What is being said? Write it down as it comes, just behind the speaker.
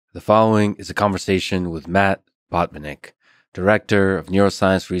The following is a conversation with Matt Botvinick, Director of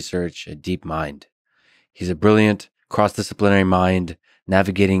Neuroscience Research at DeepMind. He's a brilliant, cross-disciplinary mind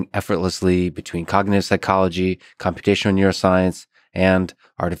navigating effortlessly between cognitive psychology, computational neuroscience, and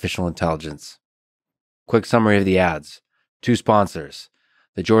artificial intelligence. Quick summary of the ads. 2 sponsors,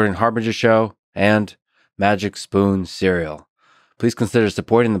 The Jordan Harbinger Show and Magic Spoon Cereal. Please consider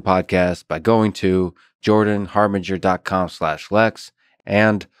supporting the podcast by going to jordanharbinger.com/Lex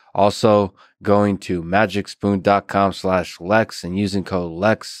and also going to magicspoon.com/Lex and using code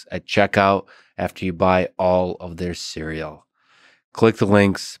LEX at checkout after you buy all of their cereal. Click the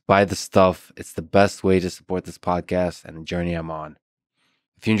links, buy the stuff. It's the best way to support this podcast and the journey I'm on.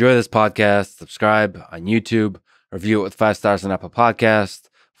 If you enjoy this podcast, subscribe on YouTube, review it with 5 stars on Apple Podcasts,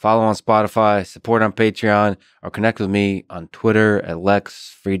 follow on Spotify, support on Patreon, or connect with me on Twitter at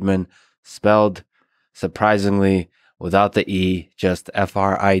Lex Fridman, spelled surprisingly without the E, just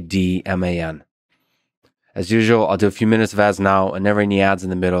Fridman. As usual, I'll do a few minutes of ads now and never any ads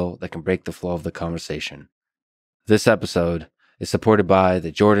in the middle that can break the flow of the conversation. This episode is supported by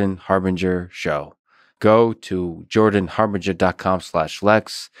The Jordan Harbinger Show. Go to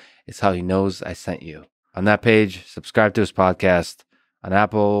jordanharbinger.com/Lex. It's how he knows I sent you. On that page, subscribe to his podcast on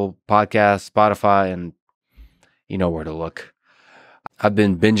Apple Podcasts, Spotify, and you know where to look. I've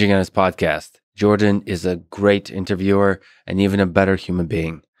been binging on his podcast. Jordan is a great interviewer and even a better human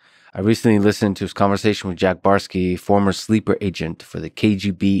being. I recently listened to his conversation with Jack Barsky, former sleeper agent for the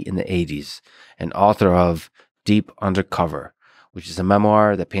KGB in the 80s, and author of Deep Undercover, which is a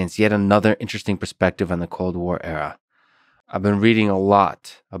memoir that paints yet another interesting perspective on the Cold War era. I've been reading a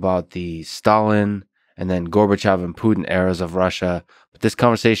lot about the Stalin and then Gorbachev and Putin eras of Russia, but this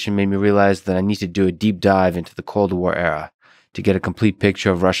conversation made me realize that I need to do a deep dive into the Cold War era to get a complete picture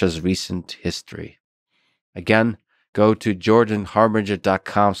of Russia's recent history. Again, go to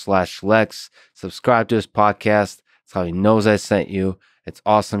jordanharbinger.com/Lex, subscribe to his podcast. It's how he knows I sent you. It's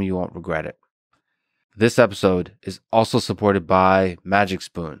awesome. You won't regret it. This episode is also supported by Magic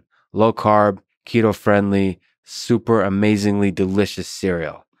Spoon, low carb, keto friendly, super amazingly delicious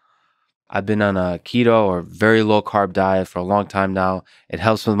cereal. I've been on a keto or very low carb diet for a long time now. It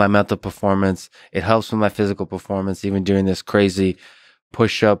helps with my mental performance. It helps with my physical performance, even during this crazy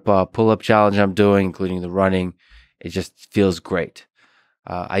push-up, pull-up challenge I'm doing, including the running. It just feels great.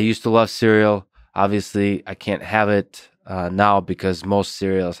 I used to love cereal. Obviously, I can't have it now because most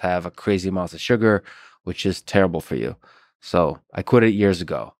cereals have a crazy amount of sugar, which is terrible for you. So I quit it years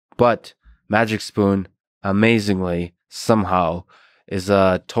ago. But Magic Spoon, amazingly, somehow, is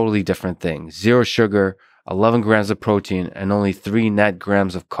a totally different thing. 0 sugar, 11 grams of protein, and only 3 net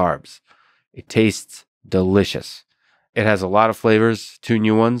grams of carbs. It tastes delicious. It has a lot of flavors, 2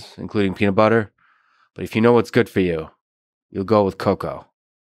 new ones, including peanut butter. But if you know what's good for you, you'll go with cocoa,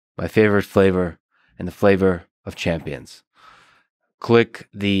 my favorite flavor, and the flavor of champions. Click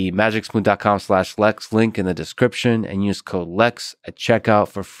the magicspoon.com/Lex link in the description and use code LEX at checkout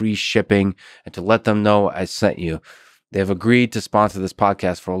for free shipping and to let them know I sent you. They have agreed to sponsor this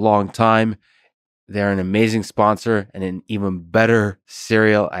podcast for a long time. They're an amazing sponsor and an even better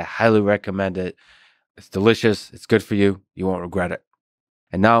cereal. I highly recommend it. It's delicious. It's good for you. You won't regret it.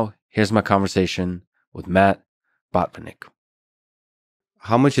 And now, here's my conversation with Matt Botvinick.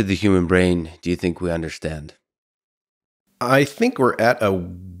 How much of the human brain do you think we understand? I think we're at a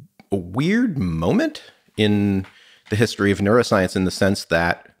weird moment in the history of neuroscience in the sense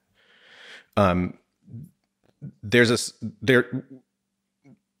that I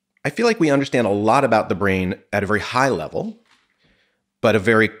feel like we understand a lot about the brain at a very high level, but a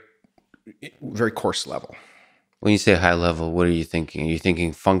very, very coarse level. When you say high level, what are you thinking? Are you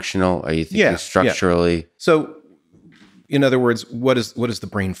thinking functional? Are you thinking structurally? Yeah. So, in other words, what is the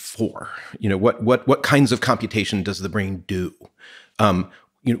brain for? What kinds of computation does the brain do?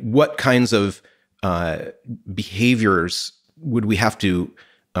 What kinds of behaviors would we have to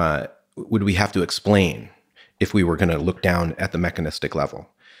explain if we were going to look down at the mechanistic level?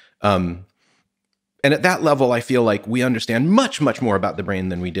 And at that level, I feel like we understand much, much more about the brain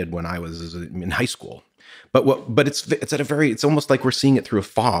than we did when I was in high school. But it's almost like we're seeing it through a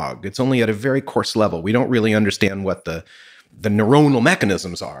fog. It's only at a very coarse level. We don't really understand what the neuronal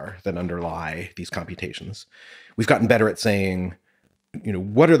mechanisms are that underlie these computations. We've gotten better at saying,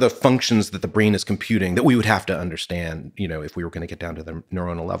 what are the functions that the brain is computing that we would have to understand, if we were going to get down to the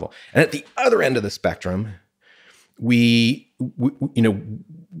neuronal level. And at the other end of the spectrum, we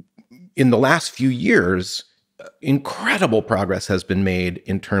in the last few years, incredible progress has been made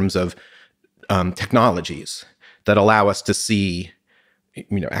in terms of technologies that allow us to see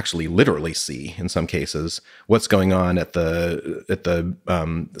actually literally see in some cases what's going on at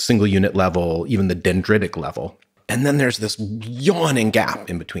the single unit level, even the dendritic level. And then there's this yawning gap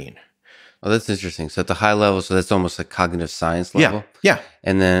in between. Oh, that's interesting. So at the high level, so that's almost like cognitive science level. Yeah.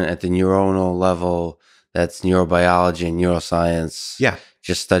 And then at the neuronal level, that's neurobiology and neuroscience. Yeah.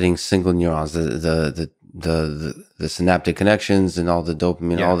 Just studying single neurons, the synaptic connections and all the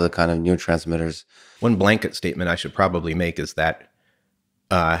dopamine, all the kind of neurotransmitters. One blanket statement I should probably make is that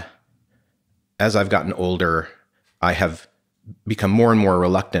as I've gotten older, I have become more and more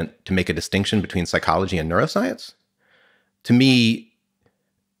reluctant to make a distinction between psychology and neuroscience. To me,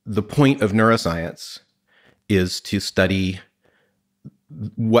 the point of neuroscience is to study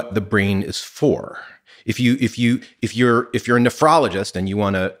what the brain is for. If you're a nephrologist and you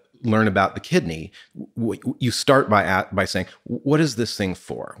want to learn about the kidney, you start by saying, what is this thing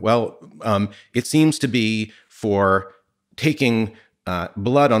for? Well, it seems to be for taking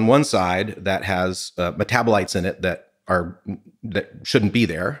blood on one side that has metabolites in it that shouldn't be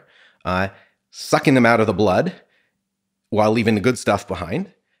there, sucking them out of the blood while leaving the good stuff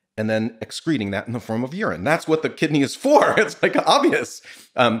behind, and then excreting that in the form of urine. That's what the kidney is for. It's like obvious.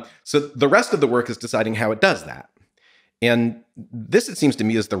 So the rest of the work is deciding how it does that. And this, it seems to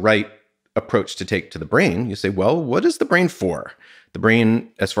me, is the right approach to take to the brain. You say, well, what is the brain for? The brain,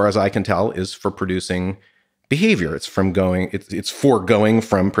 as far as I can tell, is for producing behavior. It's for going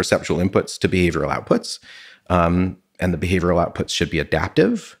from perceptual inputs to behavioral outputs. And the behavioral outputs should be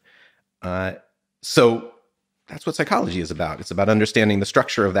adaptive. So that's what psychology is about. It's about understanding the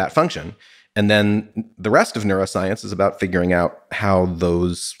structure of that function. And then the rest of neuroscience is about figuring out how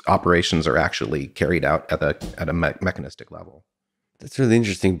those operations are actually carried out at a mechanistic level. That's really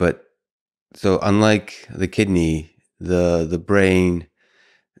interesting. But so unlike the kidney, the brain,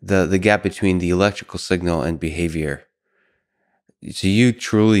 the gap between the electrical signal and behavior, so you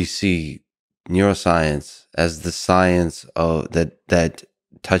truly see neuroscience as the science of that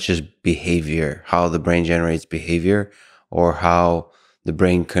touches behavior, how the brain generates behavior, or how the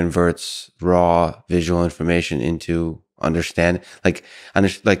brain converts raw visual information into understand. Like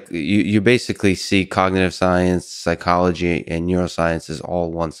you basically see cognitive science, psychology, and neuroscience as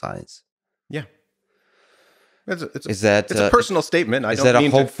all one science. Yeah. It's a personal statement. Is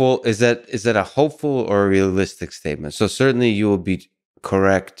that a hopeful or a realistic statement? So certainly you will be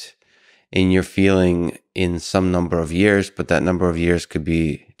correct in your feeling in some number of years, but that number of years could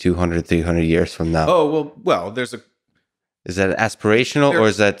be 200, 300 years from now. Oh, well, Is that aspirational or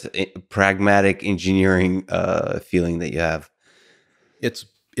is that pragmatic engineering feeling that you have? It's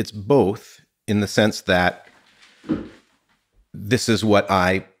both, in the sense that this is what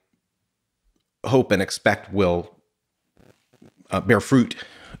I hope and expect will bear fruit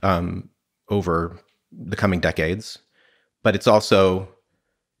over the coming decades. But it's also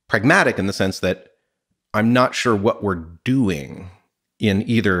pragmatic in the sense that I'm not sure what we're doing in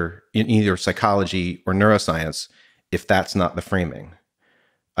either psychology or neuroscience if that's not the framing.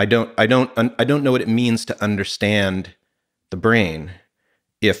 I don't know what it means to understand the brain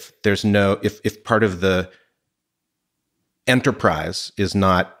if part of the enterprise is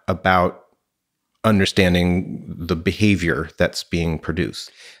not about understanding the behavior that's being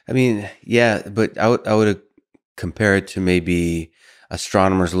produced. I mean, yeah, but I would compare it to maybe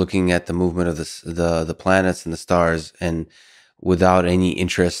astronomers looking at the movement of the planets and the stars, and without any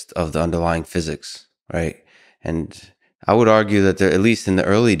interest of the underlying physics, right? And I would argue that there, at least in the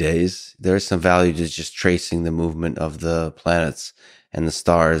early days, there is some value to just tracing the movement of the planets and the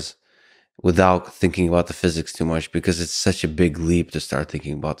stars without thinking about the physics too much, because it's such a big leap to start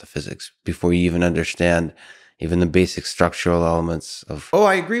thinking about the physics before you even understand even the basic structural elements of... Oh,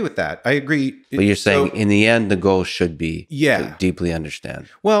 I agree with that. I agree. But you're saying in the end, the goal should be to deeply understand.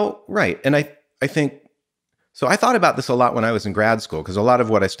 Well, right. And I think... So I thought about this a lot when I was in grad school, because a lot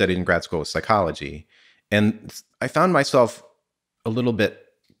of what I studied in grad school was psychology. And I found myself a little bit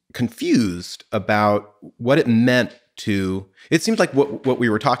confused about what it meant to... It seems like what we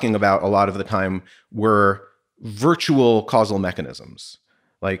were talking about a lot of the time were virtual causal mechanisms.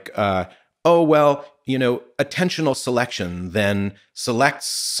 Like, attentional selection then selects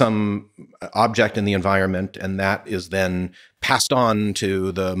some object in the environment, and that is then passed on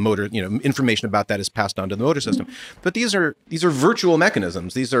to the motor, information about that is passed on to the motor system. But these are virtual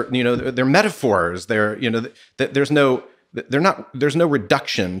mechanisms. These are, they're metaphors. There's no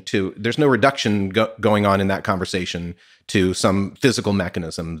reduction going on in that conversation to some physical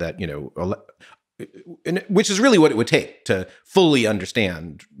mechanism that, which is really what it would take to fully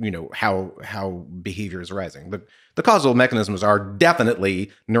understand, how behavior is arising. The causal mechanisms are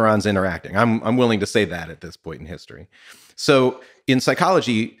definitely neurons interacting. I'm willing to say that at this point in history. So in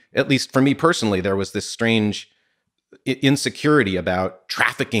psychology, at least for me personally, there was this strange insecurity about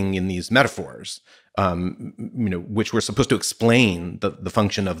trafficking in these metaphors, which were supposed to explain the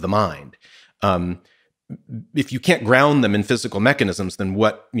function of the mind. If you can't ground them in physical mechanisms, then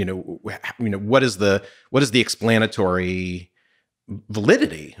what is the explanatory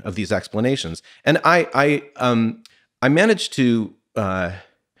validity of these explanations? And I managed to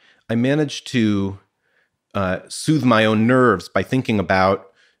soothe my own nerves by thinking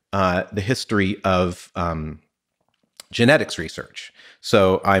about the history of genetics research.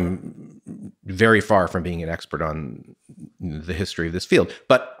 So I'm very far from being an expert on the history of this field,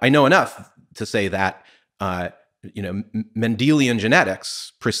 but I know enough to say that Mendelian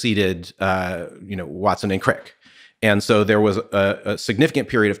genetics preceded Watson and Crick, and so there was a significant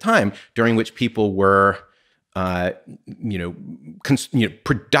period of time during which people were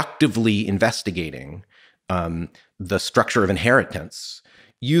productively investigating the structure of inheritance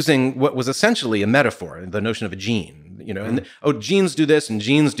using what was essentially a metaphor, the notion of a gene, and genes do this and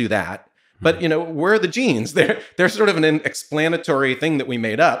genes do that. But, where are the genes? They're sort of an explanatory thing that we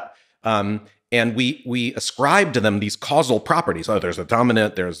made up. And we ascribe to them these causal properties. Oh, there's a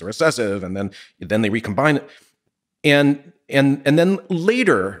dominant, there's the recessive, and then they recombine it. And then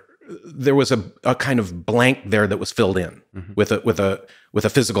later there was a kind of blank there that was filled in with a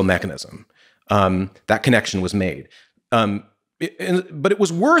physical mechanism. That connection was made. But it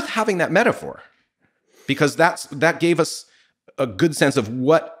was worth having that metaphor, because that gave us a good sense of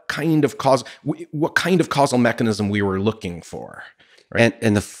what kind of causal mechanism we were looking for. Right?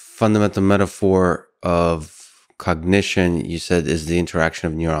 And the fundamental metaphor of cognition, you said, is the interaction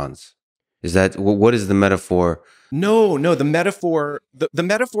of neurons. Is that what is the metaphor? No. The metaphor, the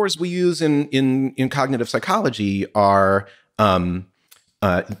metaphors we use in cognitive psychology are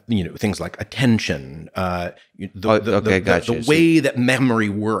things like attention, the way that memory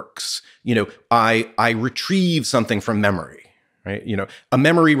works. I retrieve something from memory, right? A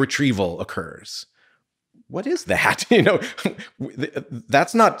memory retrieval occurs. What is that?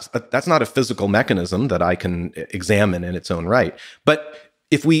 That's not a physical mechanism that I can examine in its own right. But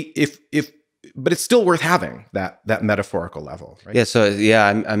but it's still worth having that metaphorical level, right? Yeah. So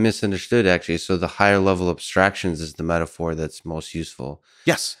I misunderstood actually. So the higher level abstractions is the metaphor that's most useful.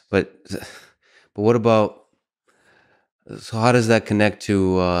 Yes. But what about? So how does that connect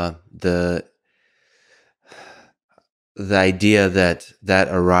to the idea that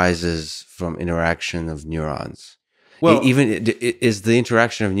arises from interaction of neurons? Well, even is the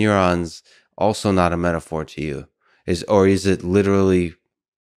interaction of neurons also not a metaphor to you? Is it literally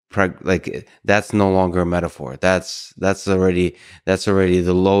like that's no longer a metaphor? That's already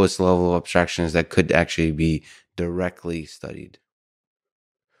the lowest level of abstractions that could actually be directly studied.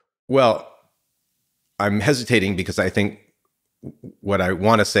 Well, I'm hesitating because I think what I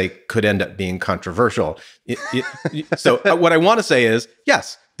want to say could end up being controversial. So what I want to say is,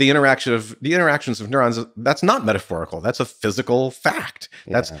 yes, the interactions of neurons, that's not metaphorical. That's a physical fact.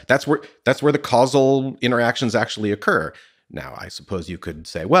 Yeah. That's where the causal interactions actually occur. Now, I suppose you could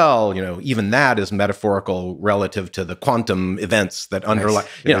say, well, even that is metaphorical relative to the quantum events that underlie.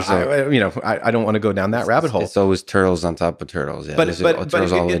 I don't want to go down that rabbit hole. It's always turtles on top of turtles. Yeah, but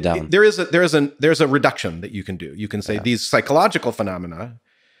turtles all the way down. There's a reduction that you can do. You can say these psychological phenomena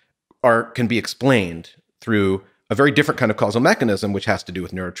can be explained through a very different kind of causal mechanism, which has to do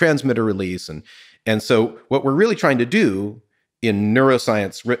with neurotransmitter release, and so what we're really trying to do in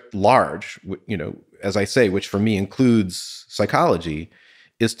neuroscience writ large, as I say, which for me includes psychology,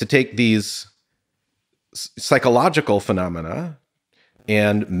 is to take these psychological phenomena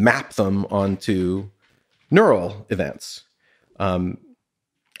and map them onto neural events.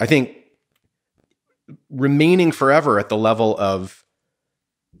 I think remaining forever at the level of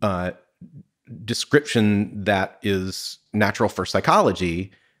description that is natural for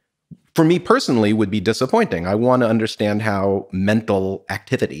psychology, for me personally, would be disappointing. I want to understand how mental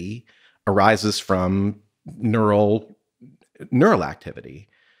activity arises from neural activity.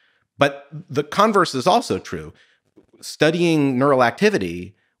 But the converse is also true. Studying neural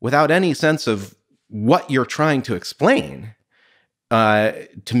activity without any sense of what you're trying to explain,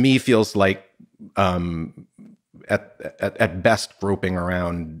 to me feels like at best groping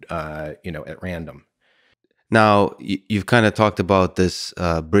around at random. Now, you've kind of talked about this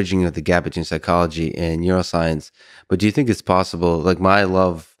bridging of the gap between psychology and neuroscience, but do you think it's possible? Like my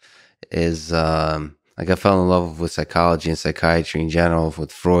love is, like I fell in love with psychology and psychiatry in general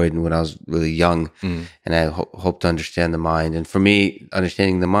with Freud when I was really young, and I hope to understand the mind. And for me,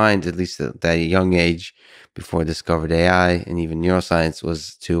 understanding the mind, at least at that young age, before I discovered AI and even neuroscience,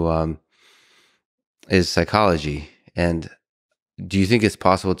 is psychology. And do you think it's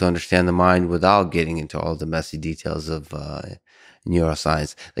possible to understand the mind without getting into all the messy details of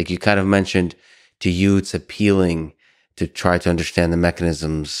neuroscience? Like you kind of mentioned, to you, it's appealing to try to understand the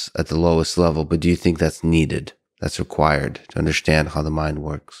mechanisms at the lowest level, but do you think that's needed? That's required to understand how the mind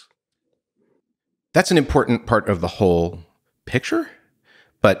works? That's an important part of the whole picture,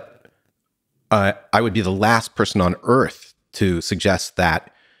 but I would be the last person on earth to suggest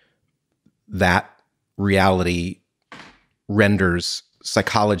that that reality renders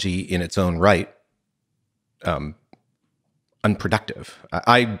psychology in its own right unproductive.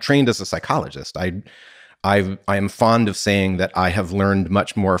 I trained as a psychologist. I am fond of saying that I have learned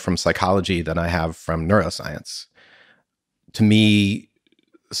much more from psychology than I have from neuroscience. To me,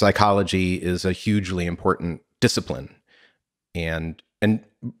 psychology is a hugely important discipline. And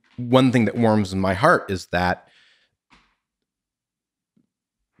one thing that warms my heart is that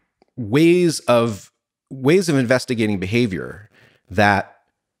ways of investigating behavior that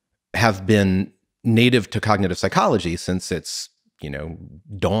have been native to cognitive psychology since its,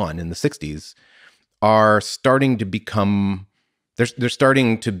 dawn in the 60s are starting to become they're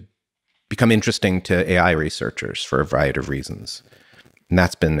starting to become interesting to AI researchers for a variety of reasons. And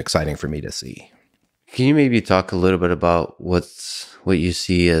that's been exciting for me to see. Can you maybe talk a little bit about what you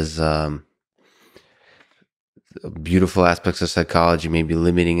see as beautiful aspects of psychology, maybe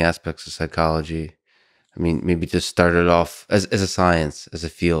limiting aspects of psychology? I mean, maybe just start it off as a science, as a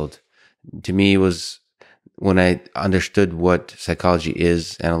field. To me, it was when I understood what psychology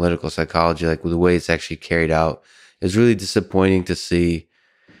is, analytical psychology, like the way it's actually carried out, it's really disappointing to see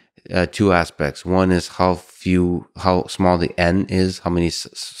two aspects. One is how small the N is,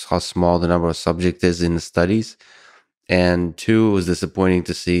 how small the number of subjects is in the studies. And two, it was disappointing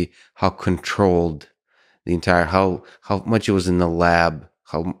to see how controlled the entire, how much it was in the lab,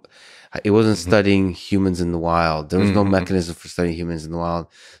 how it wasn't studying humans in the wild. There was no mechanism for studying humans in the wild.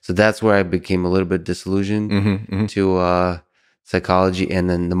 So that's where I became a little bit disillusioned to psychology. And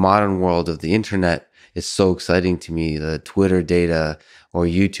then the modern world of the internet is so exciting to me. The Twitter data or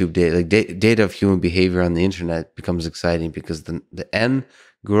YouTube data, like data of human behavior on the internet becomes exciting because the N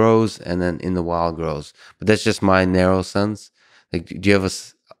grows and then in the wild grows. But that's just my narrow sense. Like, do you have a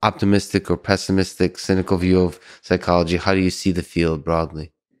optimistic or pessimistic, cynical view of psychology? How do you see the field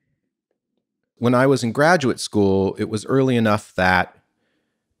broadly? When I was in graduate school, it was early enough that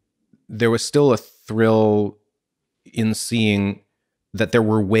there was still a thrill in seeing that there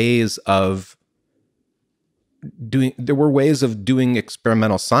were ways of doing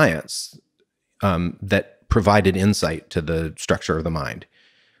experimental science that provided insight to the structure of the mind.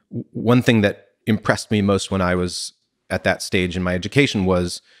 One thing that impressed me most when I was at that stage in my education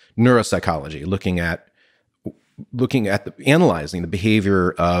was neuropsychology, analyzing the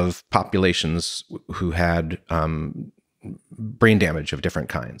behavior of populations who had brain damage of different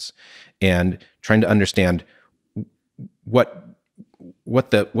kinds, and trying to understand what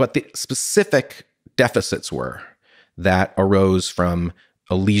the specific deficits were that arose from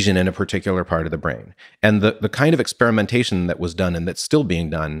a lesion in a particular part of the brain, and the kind of experimentation that was done and that's still being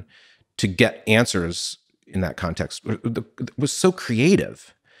done to get answers in that context was so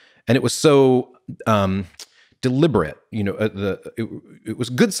creative, and it was so deliberate. It was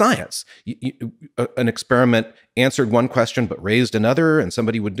good science. An experiment answered one question but raised another, and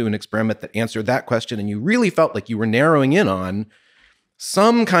somebody would do an experiment that answered that question, and you really felt like you were narrowing in on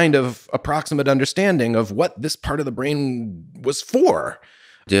some kind of approximate understanding of what this part of the brain was for.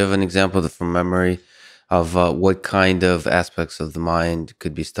 Do you have an example from memory of what kind of aspects of the mind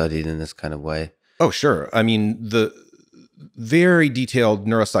could be studied in this kind of way? Oh, sure. I mean, the very detailed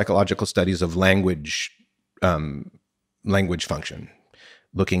neuropsychological studies of language function,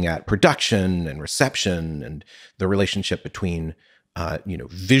 looking at production and reception and the relationship between,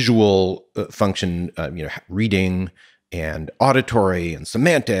 visual function, reading, and auditory and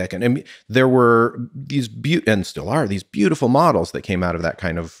semantic. And I mean, there were these and still are these beautiful models that came out of that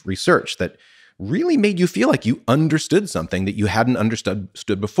kind of research that really made you feel like you understood something that you hadn't understood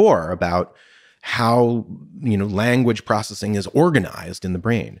before about how, language processing is organized in the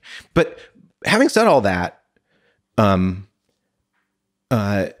brain. But having said all that, I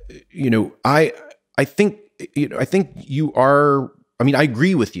think you are, I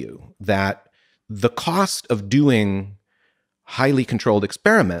agree with you that the cost of doing highly controlled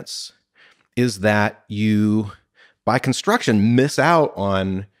experiments is that you, by construction, miss out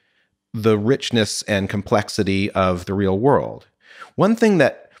on the richness and complexity of the real world. One thing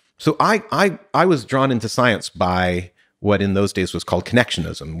so I was drawn into science by what in those days was called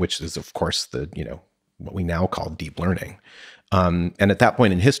connectionism, which is, of course, what we now call deep learning. And at that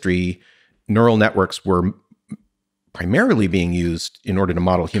point in history, neural networks were primarily being used in order to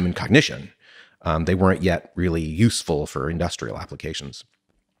model human cognition. They weren't yet really useful for industrial applications.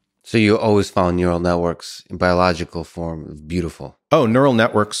 So you always found neural networks in biological form beautiful? Oh, neural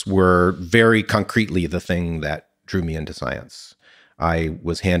networks were very concretely the thing that drew me into science. I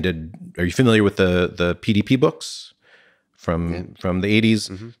was handed, are you familiar with the PDP books from the 80s?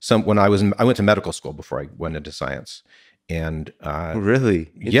 Mm-hmm. I went to medical school before I went into science. And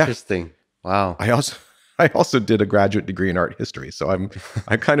really? Interesting. Yeah. Wow. I also did a graduate degree in art history, so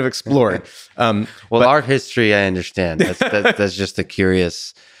I kind of explored. Well, art history, I understand. That's just a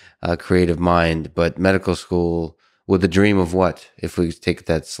curious, creative mind. But medical school, with the dream of what? If we take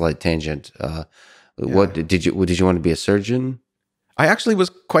that slight tangent, what did you want to be a surgeon? I actually was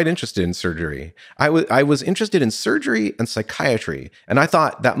quite interested in surgery. I was interested in surgery and psychiatry, and I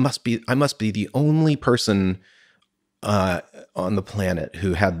thought I must be the only person on the planet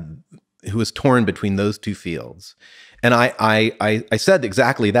who was torn between those two fields. And I said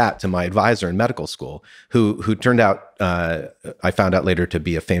exactly that to my advisor in medical school, who turned out, I found out later, to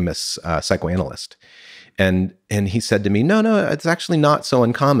be a famous psychoanalyst. And he said to me, no, it's actually not so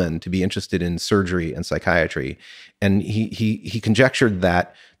uncommon to be interested in surgery and psychiatry. And he conjectured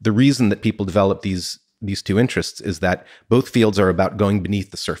that the reason that people develop these two interests is that both fields are about going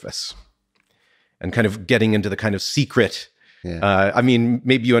beneath the surface and kind of getting into the kind of secret. Yeah. I mean,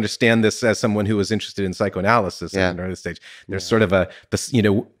 maybe you understand this as someone who was interested in psychoanalysis at an early stage. There's sort of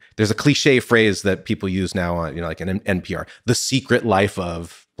there's a cliche phrase that people use now on, like an NPR, the secret life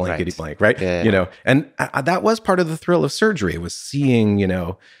of blankety blank, right? Yeah. And that was part of the thrill of surgery, was seeing,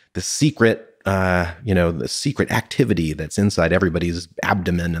 the secret, the secret activity that's inside everybody's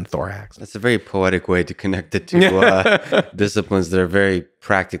abdomen and thorax. That's a very poetic way to connect the two disciplines that are very,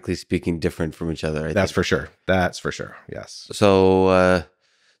 practically speaking, different from each other. That's for sure. That's for sure. Yes. So,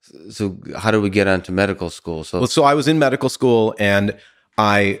 so how do we get onto medical school? So I was in medical school, and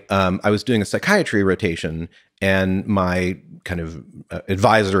I was doing a psychiatry rotation, and my kind of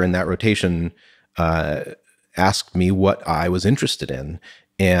advisor in that rotation asked me what I was interested in.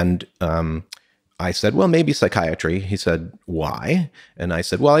 And I said, well, maybe psychiatry. He said, why? And I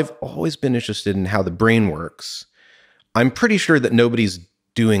said, well, I've always been interested in how the brain works. I'm pretty sure that nobody's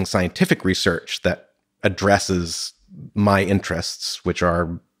doing scientific research that addresses my interests, which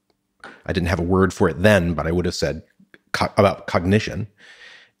are, I didn't have a word for it then, but I would have said about cognition.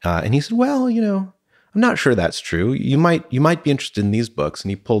 And he said, well, I'm not sure that's true. You might be interested in these books. And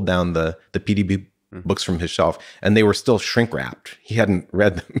he pulled down the PDB books from his shelf, and they were still shrink wrapped. He hadn't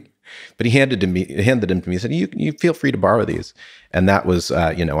read them, but he handed them to me. He said, you feel free to borrow these. And that was,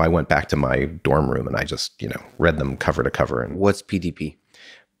 I went back to my dorm room, and I just, read them cover to cover. And what's PDP?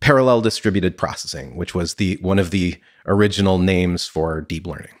 Parallel distributed processing, which was one of the original names for deep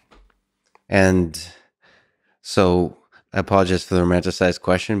learning. And so I apologize for the romanticized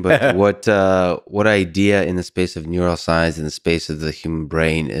question, but what idea in the space of neuroscience, in the space of the human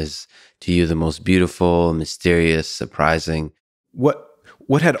brain, is to you the most beautiful, mysterious, surprising? What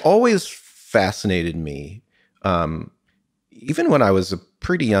had always fascinated me, even when I was a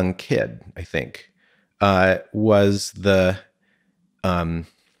pretty young kid, I think, was the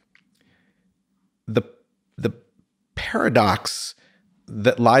paradox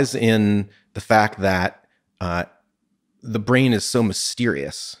that lies in the fact that the brain is so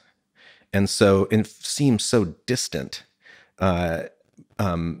mysterious, and so it seems so distant.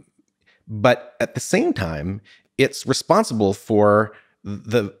 But at the same time, it's responsible for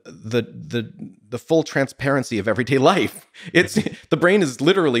the full transparency of everyday life. The brain is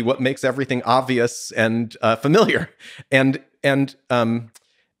literally what makes everything obvious and familiar, and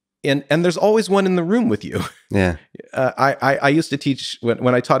there's always one in the room with you. Yeah. I used to teach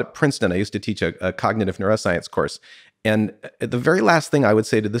when I taught at Princeton. I used to teach a cognitive neuroscience course, and the very last thing I would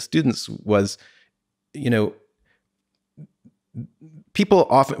say to the students was, people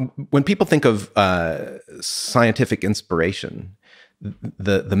often, when people think of scientific inspiration,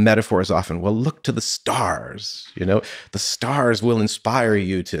 the metaphor is often, well, look to the stars. The stars will inspire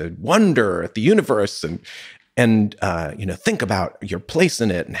you to wonder at the universe and think about your place in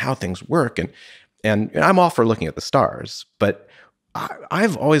it and how things work. And I'm all for looking at the stars, but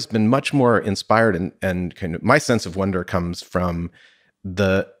I've always been much more inspired, and kind of my sense of wonder comes from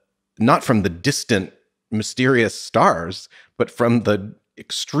not from the distant, mysterious stars, but from the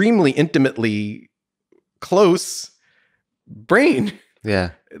extremely intimately close brain. Yeah.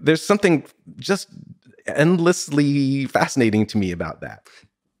 There's something just endlessly fascinating to me about that.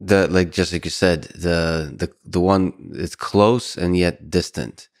 Just like you said, the one is close and yet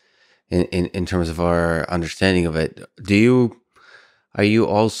distant in terms of our understanding of it. Are you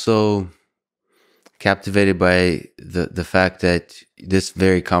also captivated by the fact that this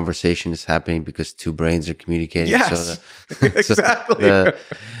very conversation is happening because two brains are communicating. Yes, exactly.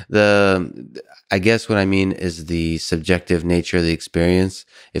 I guess what I mean is the subjective nature of the experience.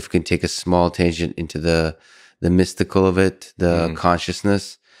 If we can take a small tangent into the mystical of it, the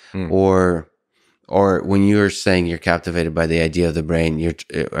consciousness, or when you're saying you're captivated by the idea of the brain,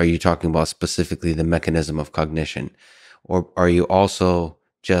 are you talking about specifically the mechanism of cognition, or are you also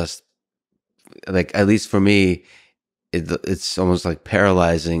just like, at least for me, it's almost like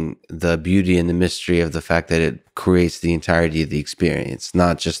paralyzing the beauty and the mystery of the fact that it creates the entirety of the experience,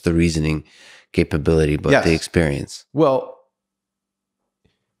 not just the reasoning capability, but the experience. Well,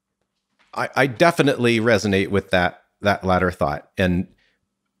 I definitely resonate with that latter thought. And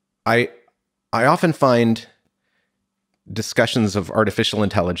I often find discussions of artificial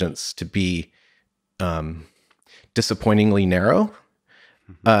intelligence to be disappointingly narrow.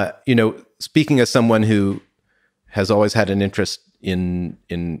 Speaking as someone who has always had an interest in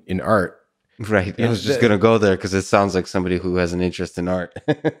art. Right. I was just going to go there because it sounds like somebody who has an interest in art.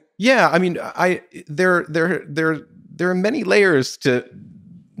 Yeah. I mean, there are many layers to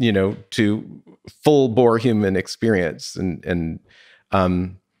full bore human experience. And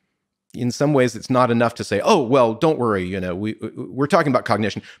in some ways it's not enough to say, oh, well, don't worry. We're talking about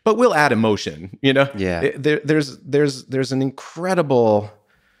cognition, but we'll add emotion, Yeah. There's an incredible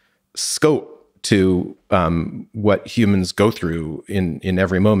scope to what humans go through in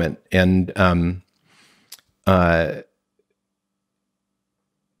every moment, and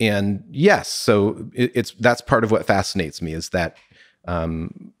yes, so that's part of what fascinates me, is that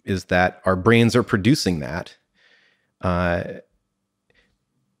our brains are producing that, but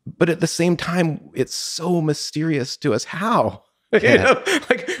at the same time, it's so mysterious to us how. Yeah.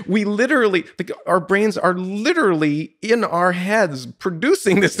 We literally, our brains are literally in our heads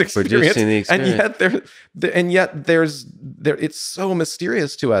producing this experience, and yet there's it's so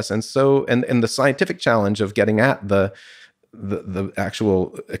mysterious to us, and the scientific challenge of getting at the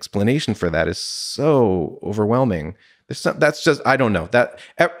actual explanation for that is so overwhelming. That's just, I don't know, that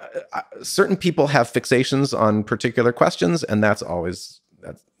certain people have fixations on particular questions, and that's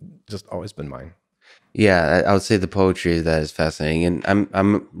just always been mine. Yeah, I would say the poetry of that is fascinating, and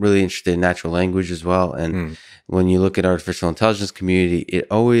I'm really interested in natural language as well. And when you look at artificial intelligence community, it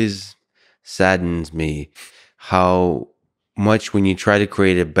always saddens me how much, when you try to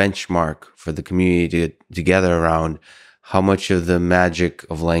create a benchmark for the community to gather around, how much of the magic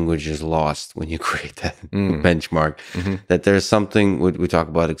of language is lost when you create that benchmark. That there's something we talk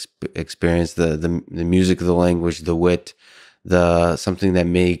about experience, the music of the language, the wit, something that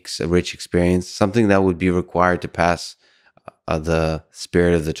makes a rich experience, something that would be required to pass the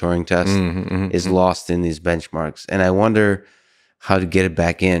spirit of the Turing test, is lost in these benchmarks. And I wonder how to get it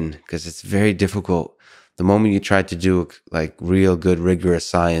back in, because it's very difficult. The moment you try to do like real good, rigorous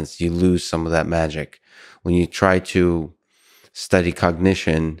science, you lose some of that magic. When you try to study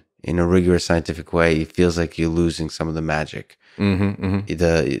cognition in a rigorous scientific way, it feels like you're losing some of the magic.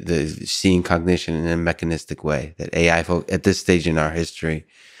 The seeing cognition in a mechanistic way that AI at this stage in our history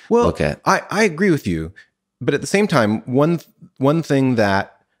look at. I agree with you, but at the same time, one thing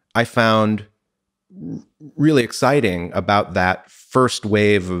that I found really exciting about that first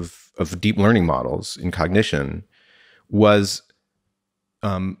wave of deep learning models in cognition was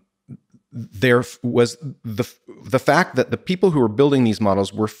there was the fact that the people who were building these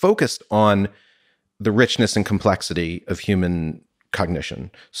models were focused on the richness and complexity of human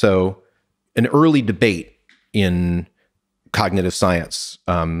cognition. So an early debate in cognitive science,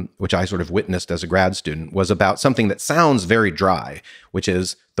 which I sort of witnessed as a grad student, was about something that sounds very dry, which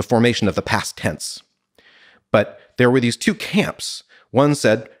is the formation of the past tense. But there were these two camps. One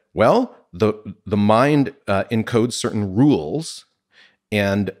said, well, the mind encodes certain rules,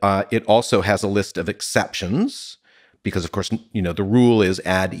 and it also has a list of exceptions, because of course, the rule is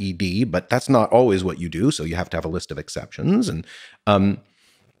add ed, but that's not always what you do. So you have to have a list of exceptions. And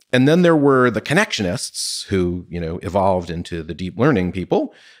then there were the connectionists who, evolved into the deep learning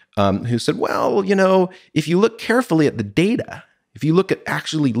people, who said, well, if you look carefully at the data, if you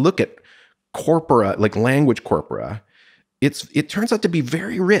actually look at corpora, like language corpora, it turns out to be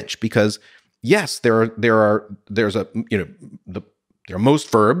very rich, because yes, there are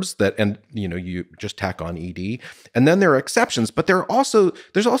most verbs that, and you just tack on ed, and then there are exceptions, but there are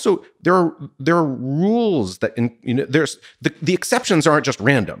rules that there's the exceptions aren't just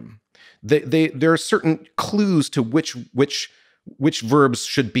random. There are certain clues to which verbs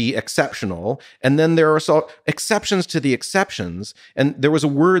should be exceptional, and then there are also exceptions to the exceptions. And there was a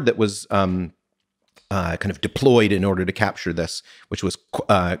word that was kind of deployed in order to capture this, which was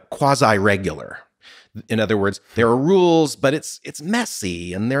quasi-regular. In other words, there are rules, but it's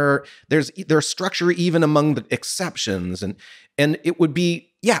messy, and there's structure even among the exceptions, and it would be,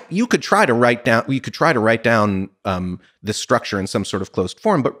 yeah, you could try to write down this structure in some sort of closed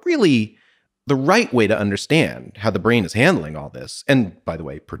form, but really the right way to understand how the brain is handling all this, and by the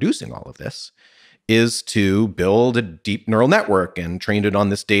way, producing all of this, is to build a deep neural network and train it on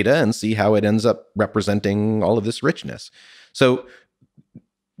this data and see how it ends up representing all of this richness. So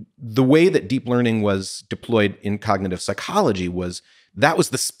the way that deep learning was deployed in cognitive psychology was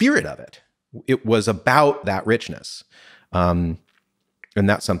the spirit of it. It was about that richness. And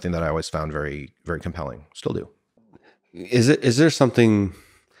that's something that I always found very, very compelling. Still do. Is there something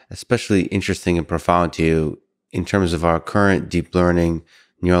especially interesting and profound to you in terms of our current deep learning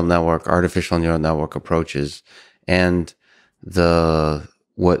neural network, artificial neural network approaches, and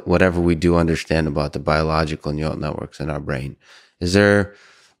whatever we do understand about the biological neural networks in our brain?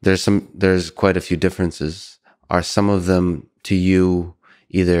 There's quite a few differences. Are some of them to you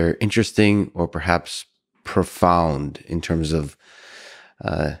either interesting or perhaps profound in terms of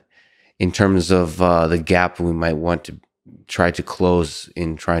the gap we might want to try to close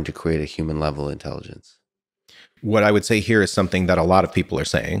in trying to create a human level intelligence? What I would say here is something that a lot of people are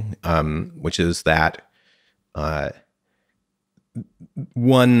saying, which is that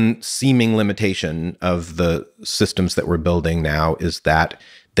one seeming limitation of the systems that we're building now is that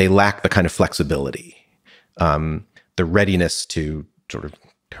they lack the kind of flexibility, the readiness to sort of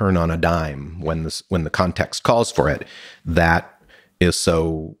turn on a dime when the context calls for it, that is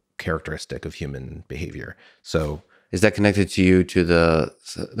so characteristic of human behavior. So, is that connected to you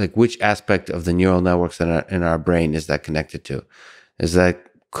which aspect of the neural networks in our brain is that connected to? Is that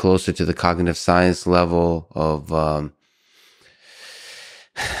closer to the cognitive science level of,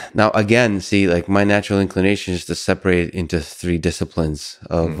 now again, see, like my natural inclination is to separate it into three disciplines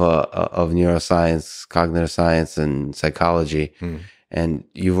of neuroscience, cognitive science, and psychology. And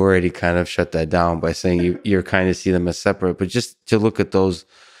you've already kind of shut that down by saying you're kind of see them as separate, but just to look at those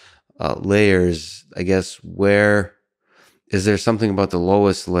layers, I guess, where is there something about the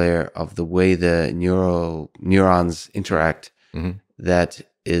lowest layer of the way the neurons interact that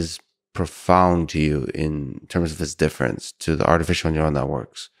is profound to you in terms of its difference to the artificial neural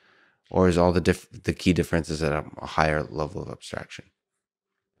networks? Or is all the key differences at a higher level of abstraction?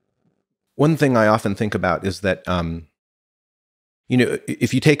 One thing I often think about is that,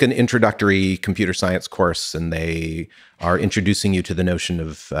 if you take an introductory computer science course and they are introducing you to the notion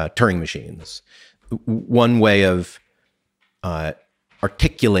of Turing machines, one way of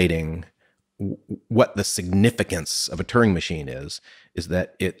articulating what the significance of a Turing machine is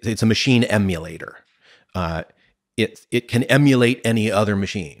that it's a machine emulator. It can emulate any other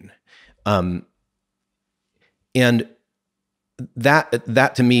machine, and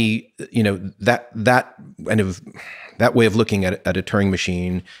that to me, that kind of that way of looking at a Turing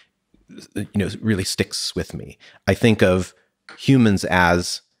machine, really sticks with me. I think of humans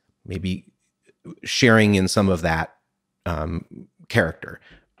as maybe sharing in some of that character.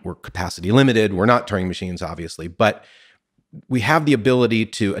 We're capacity limited. We're not Turing machines, obviously, but we have the ability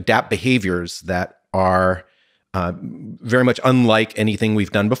to adapt behaviors that are very much unlike anything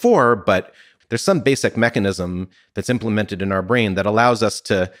we've done before, but there's some basic mechanism that's implemented in our brain that allows us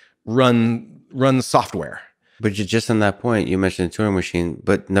to run software. But just on that point, you mentioned a Turing machine,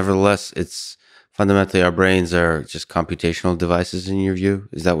 but nevertheless, it's fundamentally our brains are just computational devices in your view.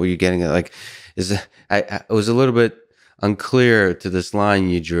 Is that what you're getting at? Like, I was a little bit unclear to this line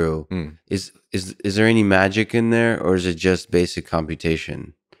you drew. Is there any magic in there, or is it just basic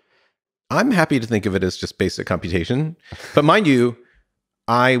computation? I'm happy to think of it as just basic computation, but mind you,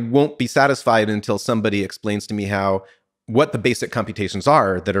 I won't be satisfied until somebody explains to me what the basic computations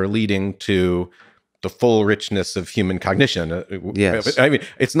are that are leading to the full richness of human cognition. Yes. I mean,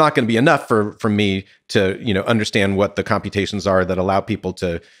 it's not going to be enough for me to, understand what the computations are that allow people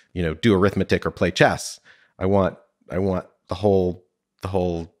to, do arithmetic or play chess. I want the whole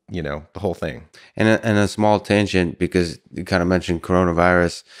thing. And a small tangent, because you kind of mentioned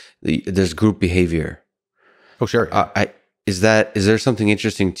coronavirus, there's group behavior. Oh, sure. Is there something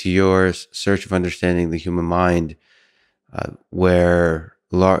interesting to your search of understanding the human mind, where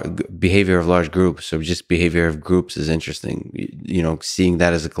behavior of large groups, or just behavior of groups, is interesting? Seeing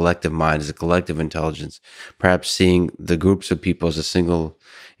that as a collective mind, as a collective intelligence, perhaps seeing the groups of people as a single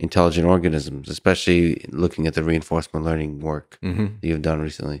intelligent organisms, especially looking at the reinforcement learning work that you've done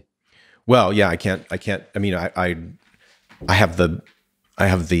recently. Well, yeah, I can't. I mean, I have the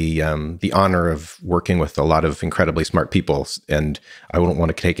have the honor of working with a lot of incredibly smart people, and I wouldn't want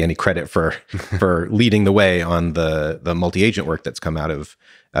to take any credit for leading the way on the multi-agent work that's come out of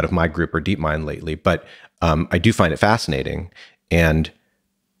my group or DeepMind lately. But I do find it fascinating, and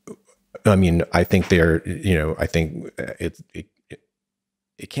I mean, I think I think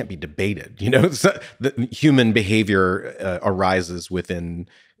it can't be debated. So the human behavior arises within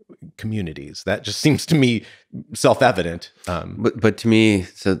communities. That just seems to me self-evident. But to me,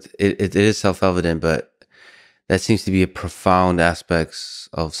 so it is self-evident, but that seems to be a profound aspects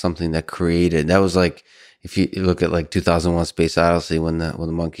of something that created. That was like, if you look at like 2001 Space Odyssey, when the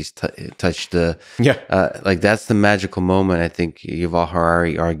monkeys touched the, like that's the magical moment. I think Yuval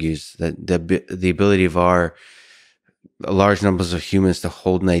Harari argues that the ability of large numbers of humans to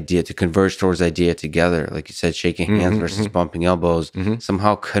hold an idea, to converge towards idea together, like you said, shaking hands versus bumping elbows,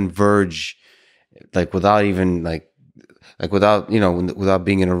 somehow converge, like without even without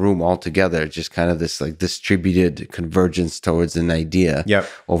being in a room all together, just kind of this like distributed convergence towards an idea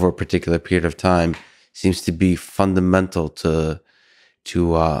over a particular period of time seems to be fundamental to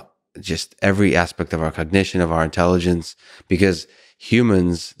just every aspect of our cognition, of our intelligence, because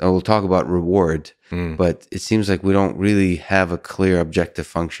humans, and we'll talk about reward, but it seems like we don't really have a clear objective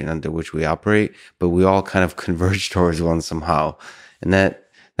function under which we operate, but we all kind of converge towards one somehow. And that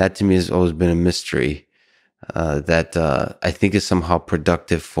to me has always been a mystery that I think is somehow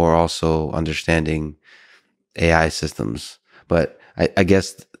productive for also understanding AI systems. But I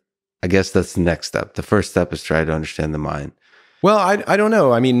guess that's the next step. The first step is try to understand the mind. Well, I don't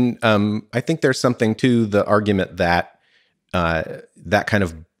know. I mean, I think there's something to the argument that that kind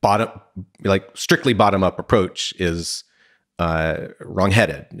of strictly bottom up approach is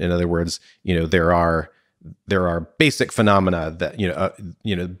wrongheaded. In other words, there are basic phenomena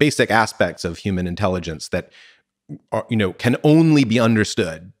that basic aspects of human intelligence that are, can only be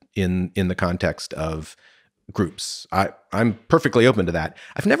understood in the context of groups. I'm perfectly open to that.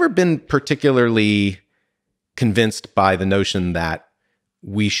 I've never been particularly convinced by the notion that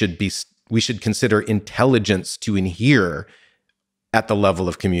we should consider intelligence to inhere at the level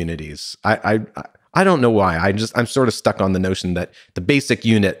of communities. I don't know why. I'm sort of stuck on the notion that the basic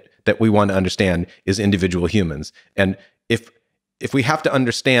unit that we want to understand is individual humans. And if we have to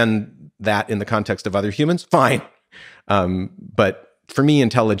understand that in the context of other humans, fine. But for me,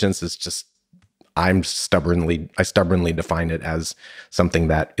 intelligence is just, I stubbornly define it as something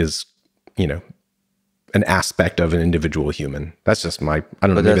that is, an aspect of an individual human. That's just I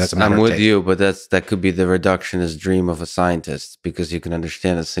don't know. Maybe that's a matter I'm of with you, but that could be the reductionist dream of a scientist, because you can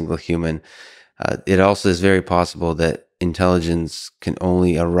understand a single human. It also is very possible that intelligence can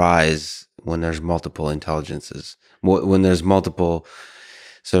only arise when there's multiple intelligences. When there's multiple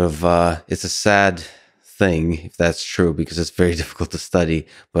sort of, it's a sad thing if that's true, because it's very difficult to study.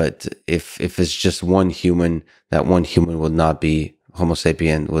 But if it's just one human, that one human would not be Homo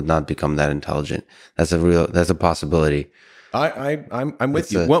sapien, would not become that intelligent. That's a possibility. I'm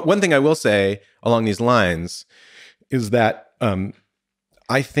with you. One thing I will say along these lines is that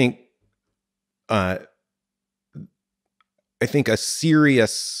I think a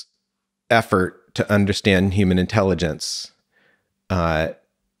serious effort to understand human intelligence, and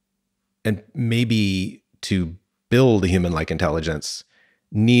maybe to build a human-like intelligence,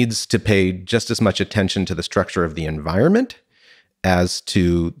 needs to pay just as much attention to the structure of the environment as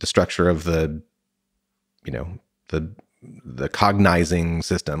to the structure of the cognizing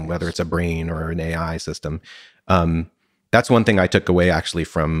system, whether it's a brain or an AI system. That's one thing I took away actually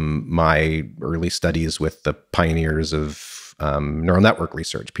from my early studies with the pioneers of neural network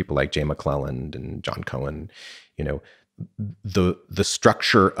research, people like Jay McClelland and John Cohen. The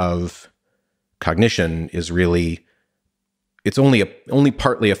structure of cognition is really, it's only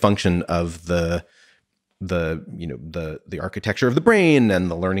partly a function of the architecture of the brain and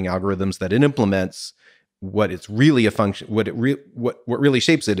the learning algorithms that it implements. What it's really a function, what really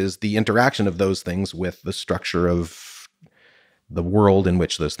shapes it is the interaction of those things with the structure of the world in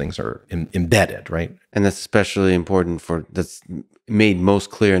which those things are embedded, right? And that's especially important that's made most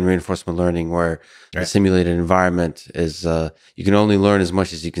clear in reinforcement learning, where the simulated environment is, you can only learn as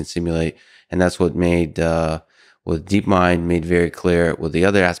much as you can simulate. And that's what made, with DeepMind made very clear with the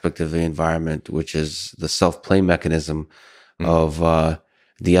other aspect of the environment, which is the self-play mechanism of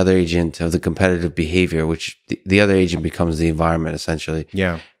the other agent, of the competitive behavior, which the other agent becomes the environment essentially.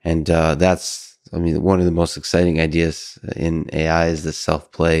 Yeah. And that's, one of the most exciting ideas in AI is the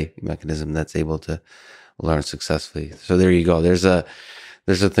self-play mechanism that's able to learn successfully. So there you go. There's a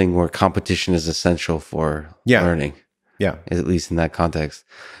thing where competition is essential for learning. Yeah. at least in that context.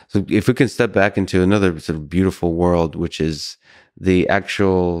 So if we can step back into another sort of beautiful world, which is the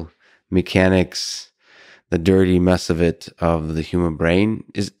actual mechanics, the dirty mess of it, of the human brain,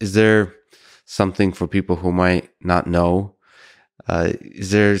 is there something for people who might not know? Is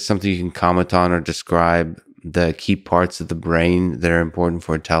there something you can comment on or describe the key parts of the brain that are important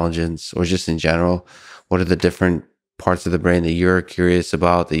for intelligence, or just in general? What are the different parts of the brain that you're curious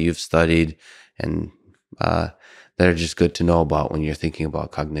about, that you've studied, and that are just good to know about when you're thinking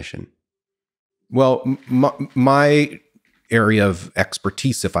about cognition? Well, my area of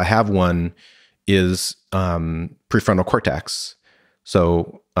expertise, if I have one, is prefrontal cortex.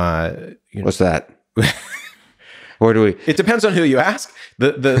 So, what's that? Where do we? It depends on who you ask.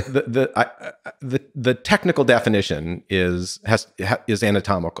 The technical definition is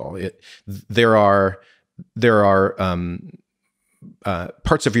anatomical. There are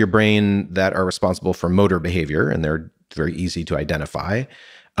parts of your brain that are responsible for motor behavior, and they're very easy to identify.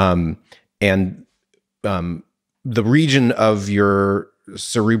 And the region of your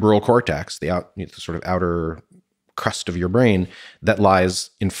cerebral cortex, the sort of outer crust of your brain that lies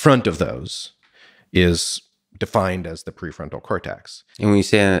in front of those, is defined as the prefrontal cortex. And when you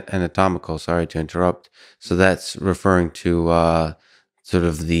say anatomical, sorry to interrupt, so that's referring to sort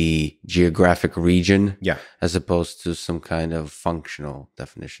of the geographic region, Yeah, as opposed to some kind of functional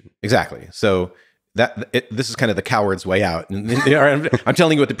definition. exactly. So this is kind of the coward's way out. And I'm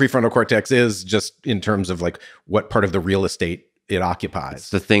telling you what the prefrontal cortex is, just in terms of like what part of the real estate it occupies. It's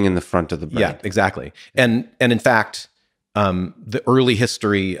the thing in the front of the brain. Yeah, exactly. And in fact, the early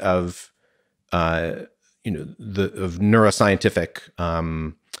history of of neuroscientific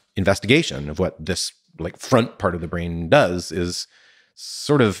investigation of what this like front part of the brain does is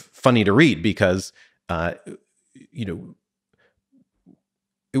sort of funny to read, because it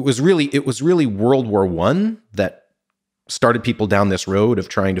was really World War I that started people down this road of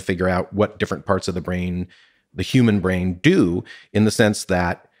trying to figure out what different parts of the brain, the human brain, do, in the sense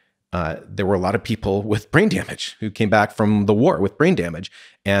that there were a lot of people with brain damage who came back from the war with brain damage.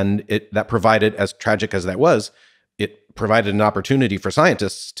 And that provided, as tragic as that was, it provided an opportunity for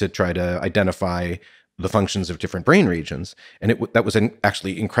scientists to try to identify the functions of different brain regions. And that was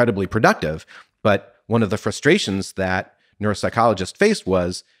actually incredibly productive. But one of the frustrations that neuropsychologists faced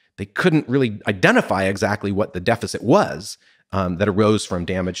was they couldn't really identify exactly what the deficit was that arose from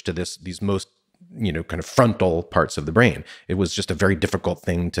damage to these most kind of frontal parts of the brain. It was just a very difficult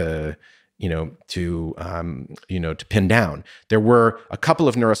thing to pin down. There were a couple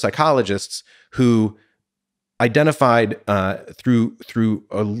of neuropsychologists who identified through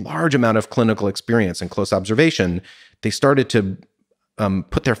a large amount of clinical experience and close observation, they started to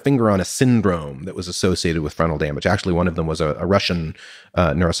put their finger on a syndrome that was associated with frontal damage. Actually, one of them was a Russian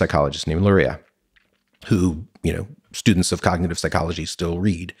neuropsychologist named Luria, who students of cognitive psychology still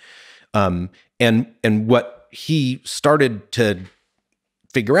read. And what he started to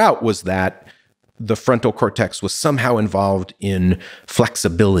figure out was that the frontal cortex was somehow involved in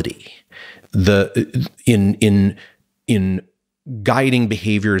flexibility, in guiding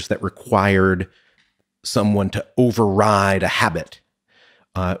behaviors that required someone to override a habit,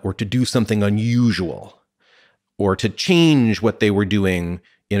 or to do something unusual, or to change what they were doing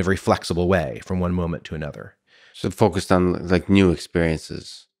in a very flexible way from one moment to another. So focused on like new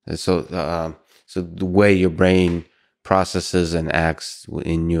experiences. And so the way your brain processes and acts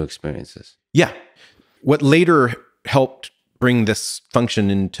in new experiences. Yeah. What later helped bring this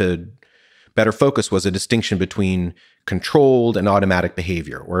function into better focus was a distinction between controlled and automatic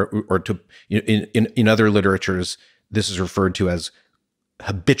behavior, or to in other literatures, this is referred to as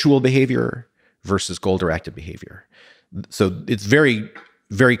habitual behavior versus goal-directed behavior. So it's very,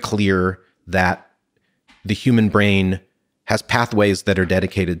 very clear that the human brain has pathways that are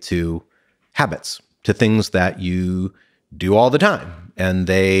dedicated to habits, to things that you do all the time, and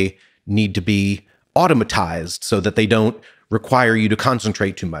they need to be automatized so that they don't require you to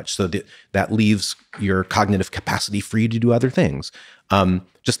concentrate too much, so that leaves your cognitive capacity free to do other things.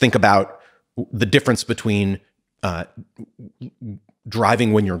 Just think about the difference between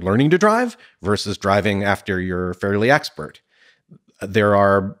driving when you're learning to drive versus driving after you're fairly expert. There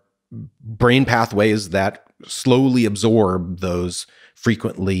are brain pathways that slowly absorb those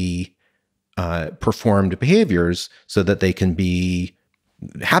frequently performed behaviors so that they can be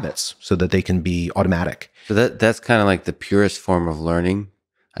habits, so that they can be automatic. So that's kind of like the purest form of learning,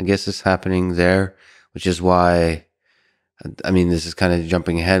 I guess, is happening there, which is why, I mean, this is kind of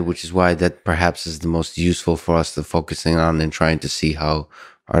jumping ahead, which is why that perhaps is the most useful for us to focusing on and trying to see how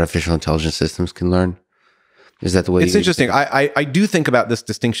artificial intelligence systems can learn. Is that the way? It's interesting. I do think about this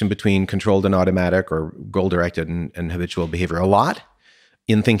distinction between controlled and automatic, or goal-directed and habitual behavior a lot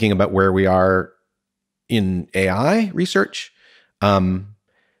in thinking about where we are in AI research. But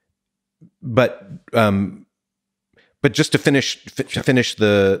just to finish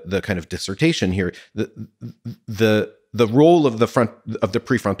the kind of dissertation here, the role of the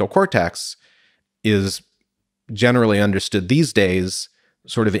prefrontal cortex is generally understood these days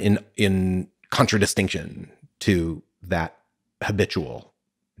sort of in contradistinction to that habitual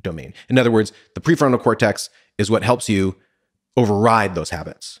domain. In other words, the prefrontal cortex is what helps you override those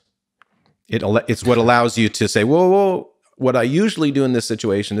habits. It's what allows you to say, whoa, what I usually do in this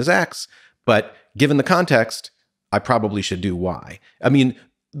situation is X, but given the context, I probably should do Y. I mean,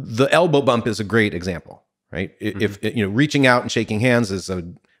 the elbow bump is a great example, right? If reaching out and shaking hands is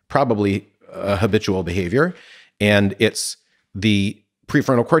probably a habitual behavior, and it's the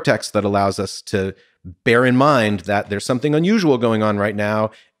prefrontal cortex that allows us to bear in mind that there's something unusual going on right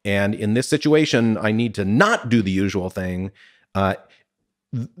now, and in this situation, I need to not do the usual thing.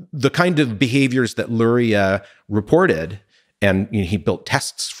 The kind of behaviors that Luria reported, and he built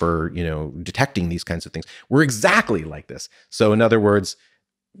tests for detecting these kinds of things, were exactly like this. So in other words,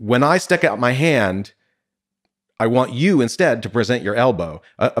 when I stick out my hand, I want you instead to present your elbow.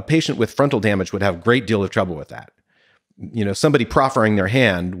 A patient with frontal damage would have a great deal of trouble with that. Somebody proffering their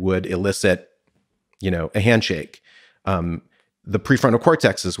hand would elicit, a handshake. The prefrontal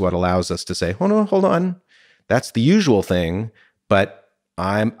cortex is what allows us to say, "Oh no, hold on, that's the usual thing," but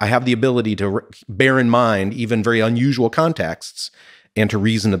I have the ability to bear in mind even very unusual contexts and to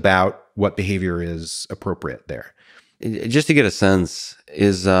reason about what behavior is appropriate there. Just to get a sense,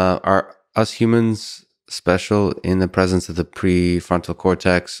 are us humans special in the presence of the prefrontal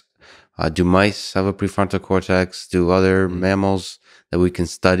cortex? Do mice have a prefrontal cortex? Do other mammals that we can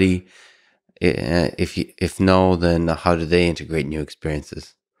study? If no, then how do they integrate new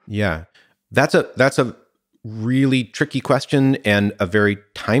experiences? Yeah, that's a really tricky question and a very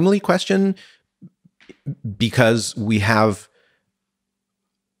timely question, because we have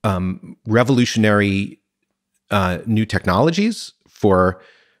revolutionary new technologies for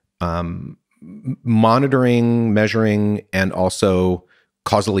monitoring, measuring, and also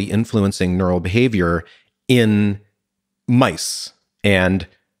causally influencing neural behavior in mice and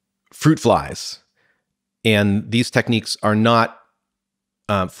fruit flies. And these techniques are not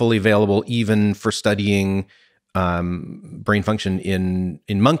fully available even for studying brain function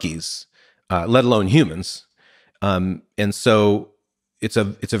in monkeys, let alone humans. And so it's a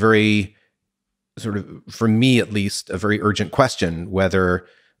very sort of, for me at least, a very urgent question whether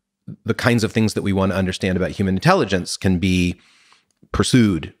the kinds of things that we want to understand about human intelligence can be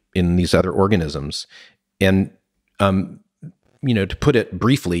pursued in these other organisms. And to put it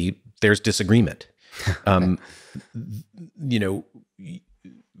briefly, there's disagreement.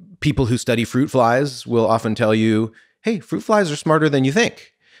 People who study fruit flies will often tell you, hey, fruit flies are smarter than you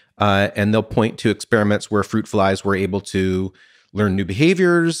think. And they'll point to experiments where fruit flies were able to learn new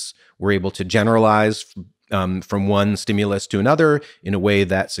behaviors, were able to generalize from one stimulus to another in a way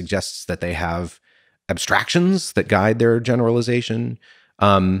that suggests that they have abstractions that guide their generalization.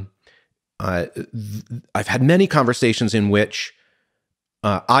 I've had many conversations in which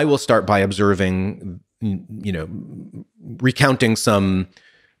I will start by observing, recounting some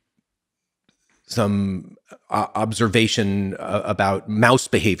observation about mouse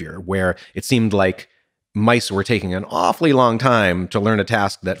behavior, where it seemed like mice were taking an awfully long time to learn a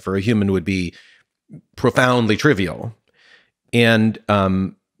task that for a human would be profoundly trivial. And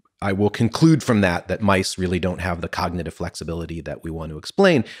I will conclude from that mice really don't have the cognitive flexibility that we want to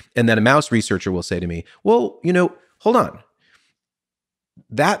explain. And then a mouse researcher will say to me, well, hold on.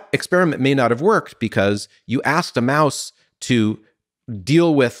 That experiment may not have worked because you asked a mouse to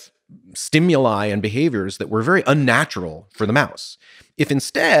deal with stimuli and behaviors that were very unnatural for the mouse. If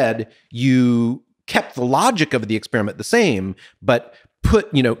instead you kept the logic of the experiment the same, but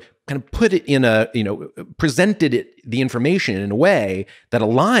presented the information in a way that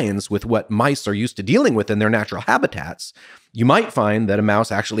aligns with what mice are used to dealing with in their natural habitats, you might find that a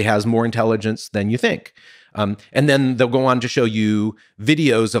mouse actually has more intelligence than you think. And then they'll go on to show you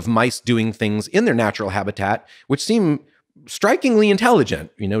videos of mice doing things in their natural habitat, which seem strikingly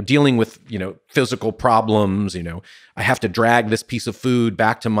intelligent, dealing with, physical problems. I have to drag this piece of food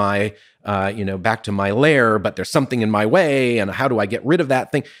back to my lair, but there's something in my way, and how do I get rid of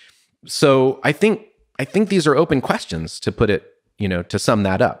that thing? So I think these are open questions, to put it, to sum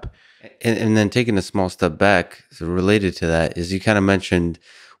that up. And then taking a small step back, so related to that, is you kind of mentioned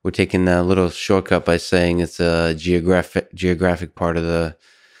we're taking a little shortcut by saying it's a geographic part of the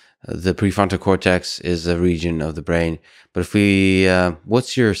the prefrontal cortex is a region of the brain. But if we,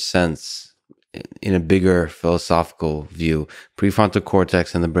 what's your sense in a bigger philosophical view, prefrontal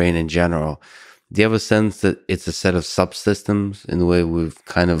cortex and the brain in general? Do you have a sense that it's a set of subsystems in the way we've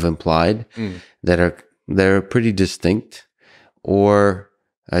kind of implied that are pretty distinct? Or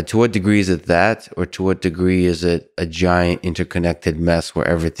to what degree is it that, or to what degree is it a giant interconnected mess where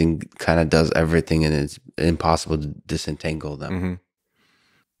everything kind of does everything and it's impossible to disentangle them? Mm-hmm.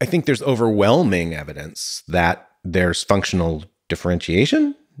 I think there's overwhelming evidence that there's functional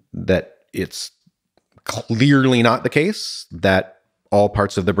differentiation, that it's clearly not the case that all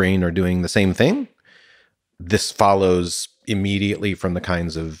parts of the brain are doing the same thing. This follows immediately from the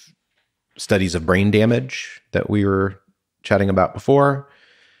kinds of studies of brain damage that we were chatting about before.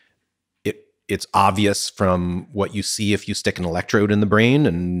 It's obvious from what you see if you stick an electrode in the brain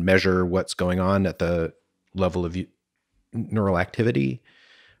and measure what's going on at the level of neural activity.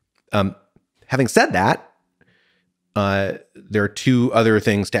 Having said that, there are two other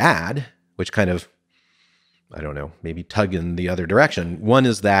things to add, which kind of, I don't know, maybe tug in the other direction. One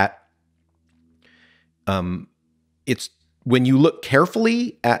is that it's when you look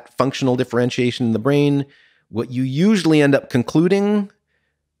carefully at functional differentiation in the brain, what you usually end up concluding,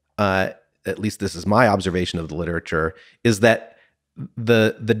 at least this is my observation of the literature, is that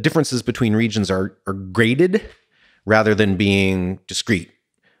the differences between regions are graded rather than being discrete.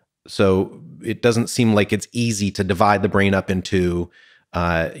 So it doesn't seem like it's easy to divide the brain up into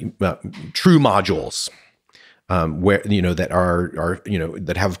true modules where that are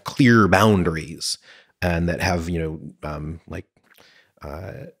that have clear boundaries and that have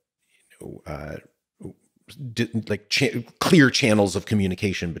clear channels of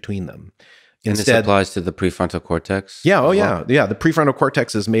communication between them. Instead, and this applies to the prefrontal cortex? Yeah. Oh, yeah. Yeah. The prefrontal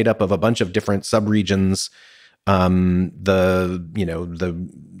cortex is made up of a bunch of different subregions. The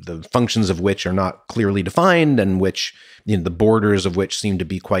functions of which are not clearly defined, and which the borders of which seem to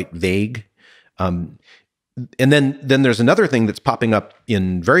be quite vague. And then there's another thing that's popping up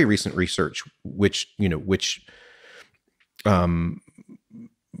in very recent research, which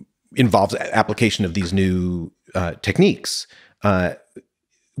involves application of these new techniques.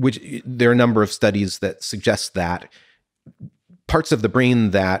 Which there are a number of studies that suggest that parts of the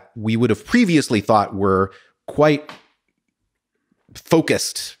brain that we would have previously thought were quite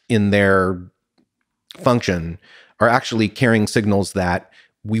focused in their function are actually carrying signals that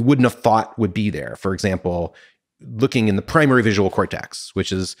we wouldn't have thought would be there. For example, looking in the primary visual cortex,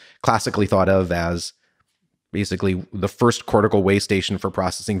 which is classically thought of as basically the first cortical way station for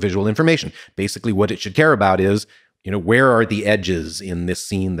processing visual information. Basically, what it should care about is, where are the edges in this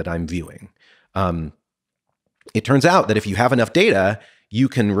scene that I'm viewing? It turns out that if you have enough data, you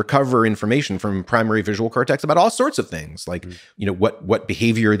can recover information from primary visual cortex about all sorts of things, like what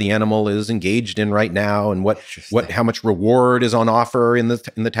behavior the animal is engaged in right now, and how much reward is on offer in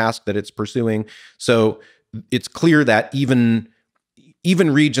the task that it's pursuing. So it's clear that even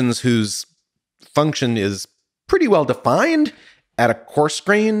regions whose function is pretty well defined at a coarse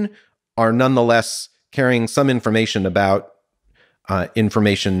grain are nonetheless carrying some information about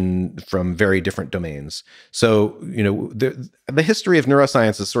information from very different domains. So, the history of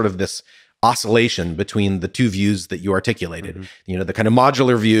neuroscience is sort of this oscillation between the two views that you articulated, the kind of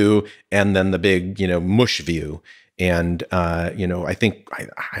modular view and then the big, mush view. And, I think,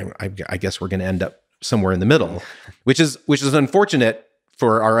 I guess we're going to end up somewhere in the middle, which is unfortunate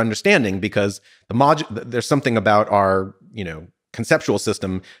for our understanding, because there's something about our, conceptual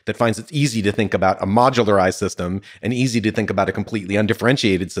system that finds it easy to think about a modularized system and easy to think about a completely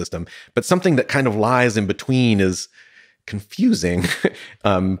undifferentiated system. But something that kind of lies in between is confusing,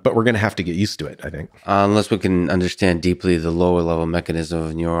 but we're going to have to get used to it, I think. Unless we can understand deeply the lower level mechanism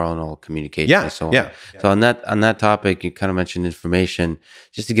of neuronal communication and so on. Yeah. So on that topic, you kind of mentioned information.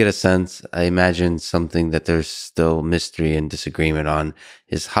 Just to get a sense, I imagine something that there's still mystery and disagreement on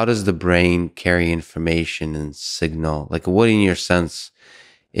is, how does the brain carry information and signal? Like, what in your sense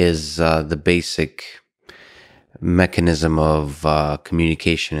is the basic mechanism of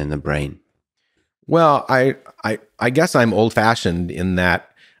communication in the brain? Well, I guess I'm old-fashioned in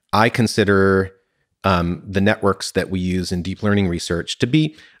that I consider the networks that we use in deep learning research to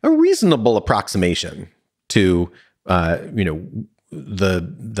be a reasonable approximation to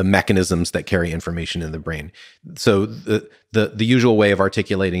the mechanisms that carry information in the brain. So the usual way of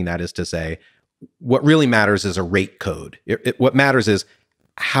articulating that is to say, what really matters is a rate code. What matters is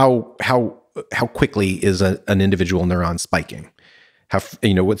how quickly is an individual neuron spiking.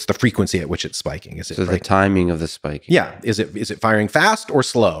 What's the frequency at which it's spiking? Is it the timing of the spiking? Yeah. Is it firing fast or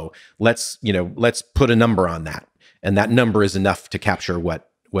slow? Let's put a number on that. And that number is enough to capture what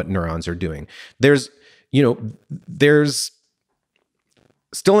neurons are doing. There's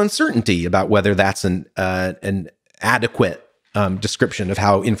still uncertainty about whether that's an adequate description of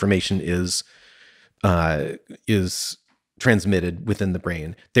how information is transmitted within the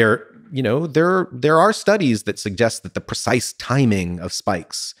brain. There are studies that suggest that the precise timing of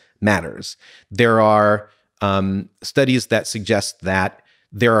spikes matters. There are studies that suggest that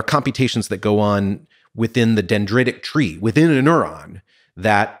there are computations that go on within the dendritic tree, within a neuron,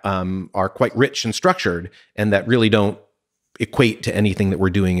 that are quite rich and structured, and that really don't equate to anything that we're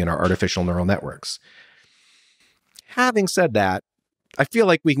doing in our artificial neural networks. Having said that, I feel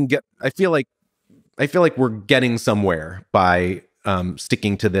like we're getting somewhere by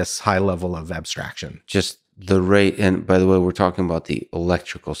sticking to this high level of abstraction. Just the rate, and by the way, we're talking about the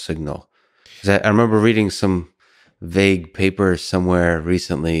electrical signal. I remember reading some vague paper somewhere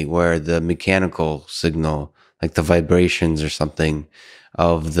recently where the mechanical signal, like the vibrations or something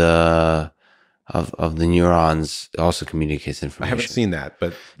of the neurons, also communicates information. I haven't seen that,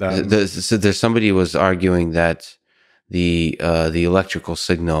 but so there's somebody was arguing that the electrical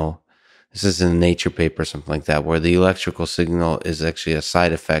signal, this is in a Nature paper or something like that, where the electrical signal is actually a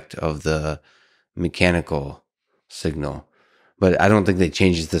side effect of the mechanical signal. But I don't think they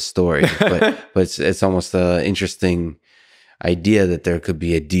changed the story. but it's almost an interesting idea that there could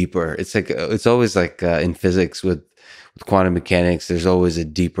be a deeper. It's always like in physics with quantum mechanics. There's always a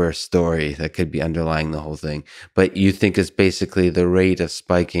deeper story that could be underlying the whole thing. But you think it's basically the rate of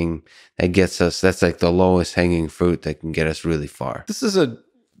spiking that gets us. That's like the lowest hanging fruit that can get us really far.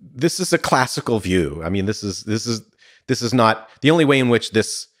 This is a classical view. I mean, this is not the only way in which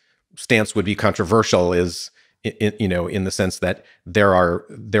this stance would be controversial is in the sense that there are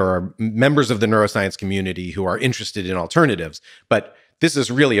members of the neuroscience community who are interested in alternatives, but this is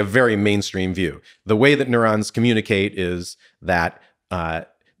really a very mainstream view. The way that neurons communicate is that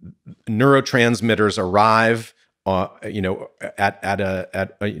neurotransmitters arrive,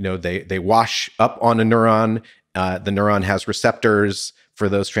 they wash up on a neuron. The neuron has receptors for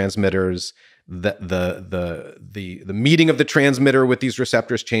those transmitters. The meeting of the transmitter with these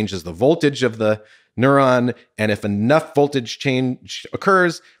receptors changes the voltage of the neuron, and if enough voltage change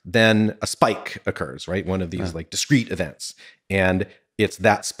occurs, then a spike occurs, right? One of these like discrete events, and it's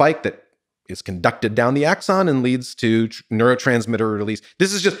that spike that is conducted down the axon and leads to neurotransmitter release.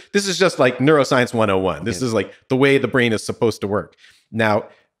 This is just like neuroscience 101. This is like the way the brain is supposed to work. Now,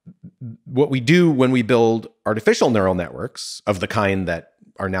 what we do when we build artificial neural networks of the kind that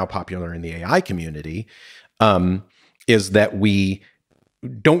are now popular in the AI community is that we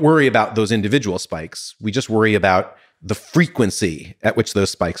don't worry about those individual spikes. We just worry about the frequency at which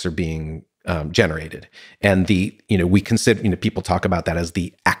those spikes are being generated. And we consider, people talk about that as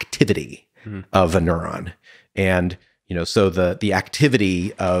the activity of a neuron. And, so the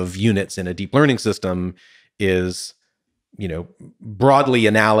activity of units in a deep learning system is, broadly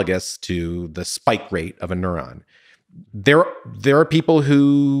analogous to the spike rate of a neuron. There are people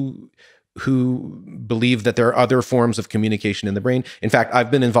who believe that there are other forms of communication in the brain. In fact,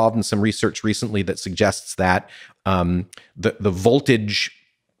 I've been involved in some research recently that suggests that the voltage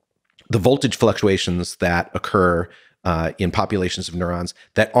fluctuations that occur in populations of neurons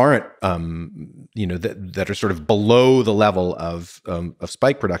that aren't that are sort of below the level of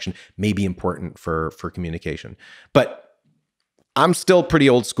spike production may be important for communication. But I'm still pretty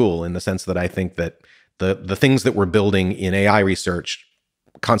old school in the sense that I think that the things that we're building in AI research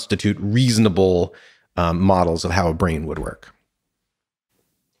constitute reasonable models of how a brain would work.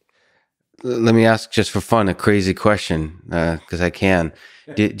 Let me ask, just for fun, a crazy question, because I can.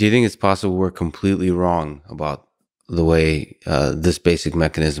 Do you think it's possible we're completely wrong about the way this basic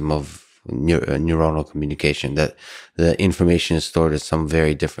mechanism of neuronal communication, that the information is stored in some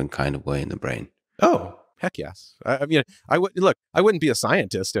very different kind of way in the brain? Oh, heck yes. I mean, I wouldn't be a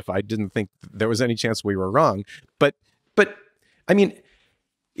scientist if I didn't think there was any chance we were wrong. But I mean,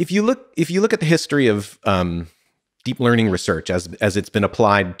 if you look at the history of deep learning research as it's been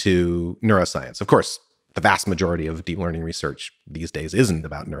applied to neuroscience, of course, the vast majority of deep learning research these days isn't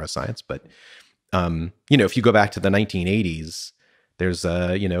about neuroscience. But if you go back to the 1980s, there's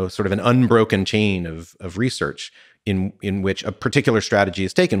sort of an unbroken chain of research in which a particular strategy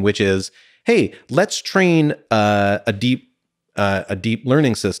is taken, which is, hey, let's train a deep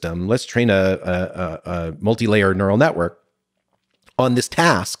learning system. Let's train a multi-layer neural network on this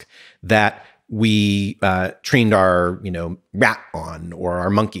task that we trained our rat on, or our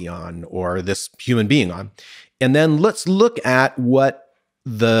monkey on, or this human being on. And then let's look at what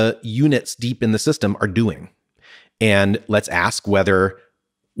the units deep in the system are doing. And let's ask whether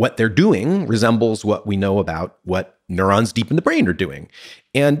what they're doing resembles what we know about what neurons deep in the brain are doing.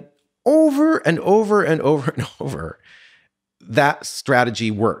 And over and over and over and over, that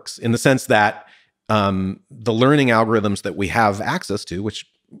strategy works in the sense that the learning algorithms that we have access to, which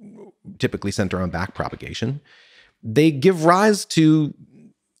typically center on backpropagation, they give rise to,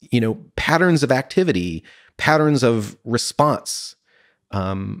 patterns of activity, patterns of response,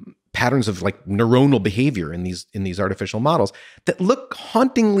 patterns of like neuronal behavior in these artificial models that look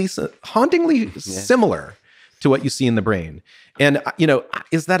hauntingly similar to what you see in the brain. And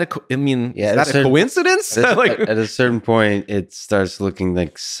is that a coincidence? At a certain point, it starts looking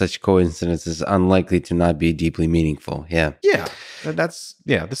like such coincidence is unlikely to not be deeply meaningful. Yeah. Yeah.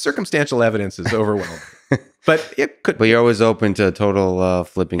 The circumstantial evidence is overwhelming. But it could. But you're always open to a total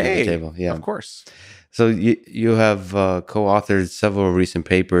flipping of the table. Yeah, of course. So you have co-authored several recent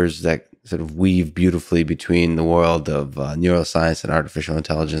papers that sort of weave beautifully between the world of neuroscience and artificial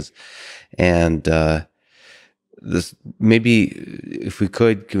intelligence. And this, maybe if we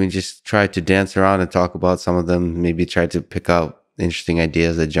can we just try to dance around and talk about some of them? Maybe try to pick out interesting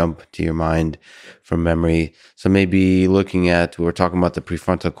ideas that jump to your mind from memory. So maybe we're talking about the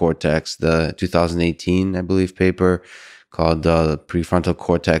prefrontal cortex, the 2018, I believe, paper called the Prefrontal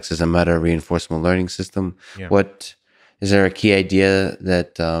Cortex is a Meta-Reinforcement Learning System. Yeah. Is there a key idea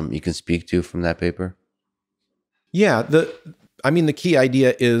that you can speak to from that paper? Yeah, the key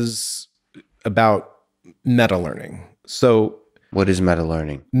idea is about meta-learning. So what is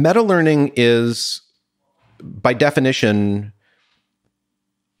meta-learning? Meta-learning is, by definition,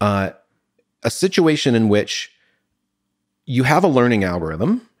 a situation in which you have a learning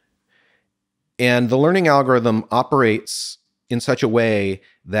algorithm, and the learning algorithm operates in such a way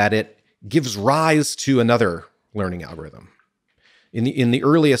that it gives rise to another learning algorithm. In the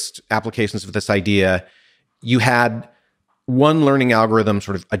earliest applications of this idea, you had one learning algorithm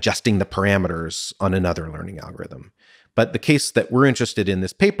sort of adjusting the parameters on another learning algorithm. But the case that we're interested in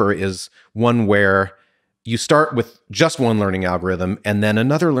this paper is one where you start with just one learning algorithm, and then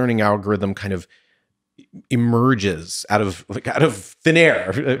another learning algorithm kind of emerges out of thin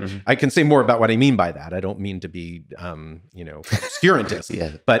air. Mm-hmm. I can say more about what I mean by that. I don't mean to be, obscurantist.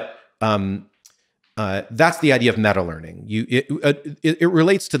 Yeah. But that's the idea of meta learning. It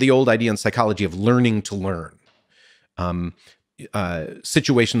relates to the old idea in psychology of learning to learn.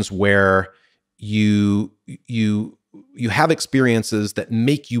 Situations where you have experiences that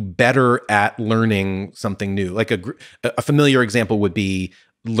make you better at learning something new. Like a familiar example would be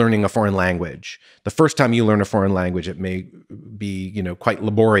learning a foreign language. The first time you learn a foreign language, it may be, quite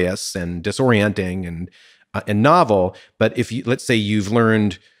laborious and disorienting and novel. But let's say you've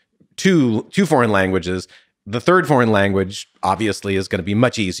learned two foreign languages, the third foreign language obviously is going to be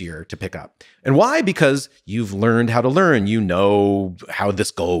much easier to pick up. And why? Because you've learned how to learn. You know how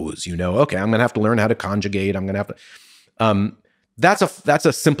this goes. Okay, I'm going to have to learn how to conjugate. I'm going to have to. That's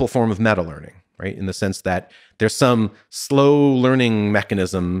a simple form of meta learning, right? In the sense that there's some slow learning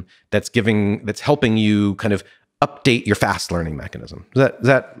mechanism that's helping you kind of update your fast learning mechanism. Does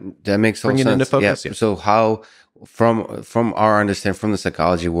that makes bring it into focus? Yeah. So how, from our understanding, from the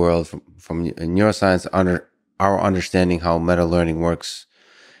psychology world, from neuroscience, our understanding how meta learning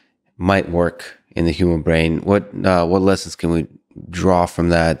might work in the human brain, what lessons can we draw from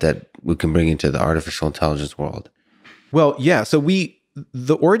that we can bring into the artificial intelligence world? Well, yeah. So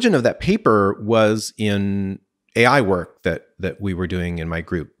the origin of that paper was in AI work that we were doing in my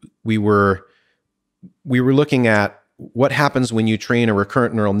group. We were looking at what happens when you train a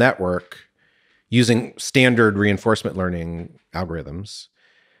recurrent neural network using standard reinforcement learning algorithms.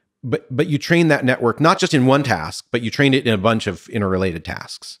 But you train that network not just in one task, but you train it in a bunch of interrelated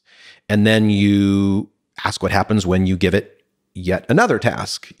tasks. And then you ask what happens when you give it yet another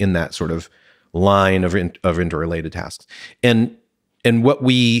task in that sort of line of interrelated tasks. And what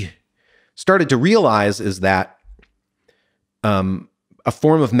we started to realize is that a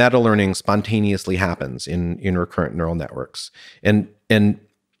form of meta learning spontaneously happens in recurrent neural networks. And the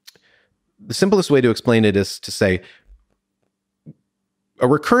simplest way to explain it is to say a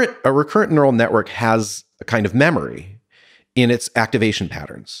recurrent neural network has a kind of memory in its activation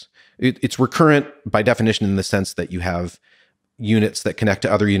patterns. It's recurrent by definition in the sense that you have units that connect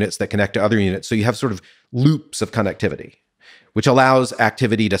to other units that connect to other units. So you have sort of loops of connectivity, which allows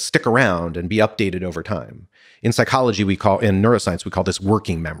activity to stick around and be updated over time. In psychology, in neuroscience, we call this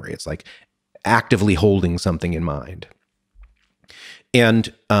working memory. It's like actively holding something in mind.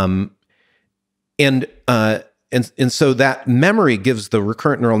 And so that memory gives the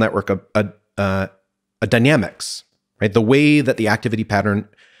recurrent neural network a dynamics, right? The way that the activity pattern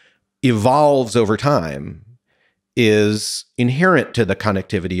evolves over time is inherent to the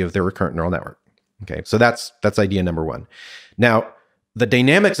connectivity of the recurrent neural network. Okay, so that's idea number one. Now, the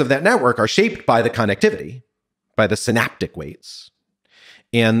dynamics of that network are shaped by the connectivity, by the synaptic weights.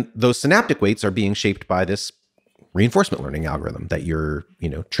 And those synaptic weights are being shaped by this reinforcement learning algorithm that you're,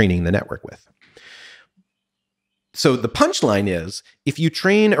 training the network with. So the punchline is, if you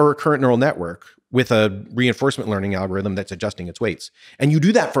train a recurrent neural network with a reinforcement learning algorithm that's adjusting its weights, and you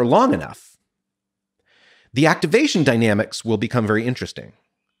do that for long enough, the activation dynamics will become very interesting,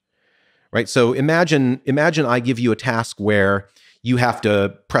 right? So imagine I give you a task where you have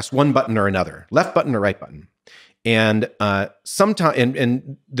to press one button or another, left button or right button. And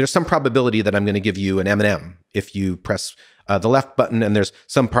and there's some probability that I'm going to give you an M&M if you press the left button, and there's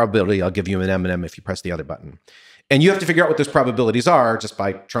some probability I'll give you an M&M if you press the other button. And you have to figure out what those probabilities are just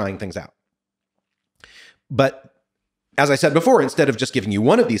by trying things out. But as I said before, instead of just giving you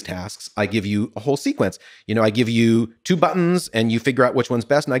one of these tasks, I give you a whole sequence. I give you two buttons and you figure out which one's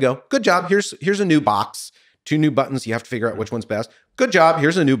best. And I go, good job. Here's a new box. Two new buttons. You have to figure out which one's best. Good job.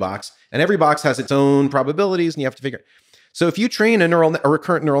 Here's a new box. And every box has its own probabilities and you have to figure it. So if you train a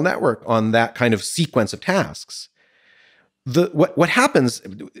recurrent neural network on that kind of sequence of tasks, what happens,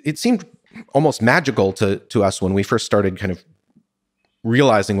 it seemed almost magical to us when we first started kind of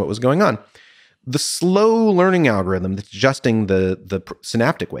realizing what was going on. The slow learning algorithm that's adjusting the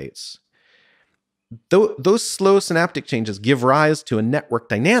synaptic weights, those slow synaptic changes give rise to a network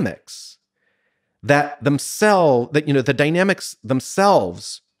dynamics the dynamics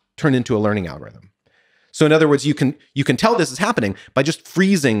themselves turn into a learning algorithm. So in other words, you can tell this is happening by just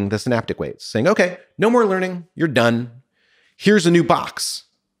freezing the synaptic weights, saying, okay, no more learning, you're done. Here's a new box.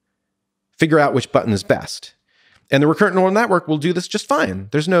 Figure out which button is best. And the recurrent neural network will do this just fine.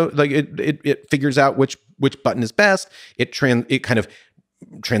 There's no, it figures out which button is best. It kind of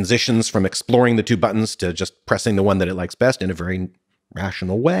transitions from exploring the two buttons to just pressing the one that it likes best in a very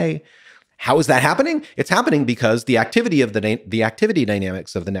rational way. How is that happening? It's happening because the activity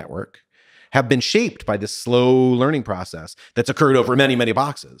dynamics of the network have been shaped by this slow learning process that's occurred over many, many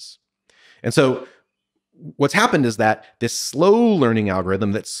boxes. And so what's happened is that this slow learning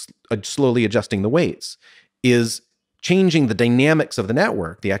algorithm that's slowly adjusting the weights is changing the dynamics of the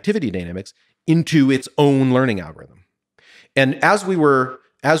network, the activity dynamics, into its own learning algorithm. And as we were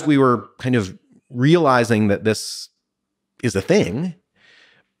kind of realizing that this is a thing,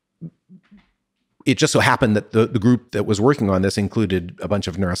 it just so happened that the group that was working on this included a bunch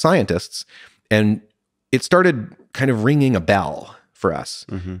of neuroscientists, and it started kind of ringing a bell for us,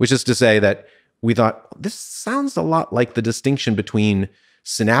 which is to say that we thought, this sounds a lot like the distinction between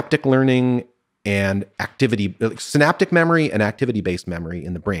synaptic learning and synaptic memory and activity-based memory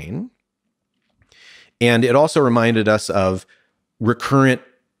in the brain. And it also reminded us of recurrent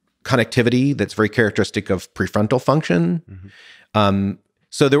connectivity that's very characteristic of prefrontal function.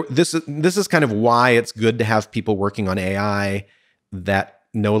 So this is kind of why it's good to have people working on AI that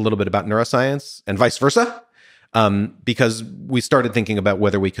know a little bit about neuroscience and vice versa, because we started thinking about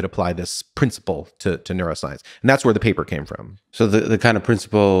whether we could apply this principle to neuroscience. And that's where the paper came from. So the kind of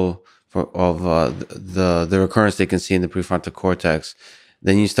principle of the recurrence they can see in the prefrontal cortex,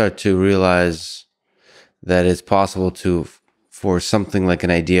 then you start to realize that it's possible for something like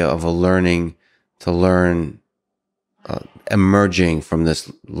an idea of a learning to learn emerging from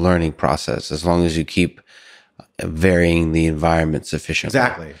this learning process, as long as you keep varying the environment sufficiently.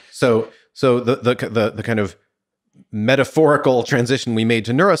 Exactly. So the kind of metaphorical transition we made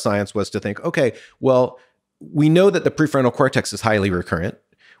to neuroscience was to think, okay, well, we know that the prefrontal cortex is highly recurrent.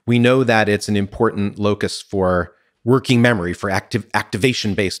 We know that it's an important locus for working memory, for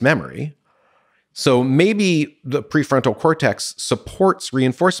activation-based memory. So maybe the prefrontal cortex supports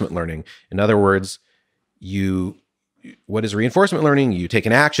reinforcement learning. In other words, what is reinforcement learning? You take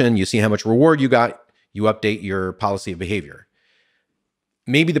an action, you see how much reward you got, you update your policy of behavior.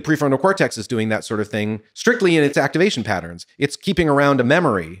 Maybe the prefrontal cortex is doing that sort of thing strictly in its activation patterns. It's keeping around a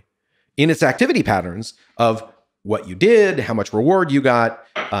memory in its activity patterns of what you did, how much reward you got,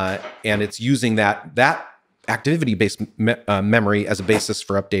 and it's using that activity-based memory as a basis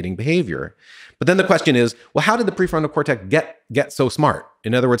for updating behavior. But then the question is, well, how did the prefrontal cortex get so smart?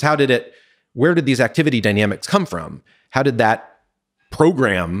 In other words, where did these activity dynamics come from? How did that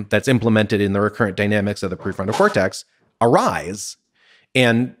program that's implemented in the recurrent dynamics of the prefrontal cortex arise?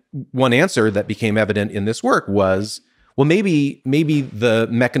 And one answer that became evident in this work was, well, maybe the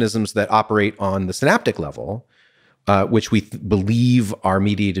mechanisms that operate on the synaptic level, which we believe are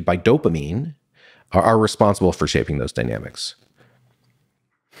mediated by dopamine, are responsible for shaping those dynamics.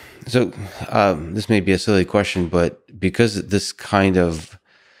 So this may be a silly question, but because this kind of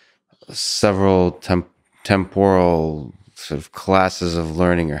several temporal sort of classes of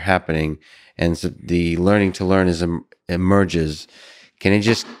learning are happening, and so the learning to learn emerges. Can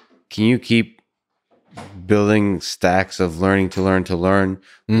you keep building stacks of learning to learn to learn,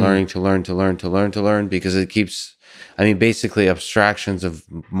 learning to learn to learn to learn to learn, because it keeps, I mean, basically abstractions of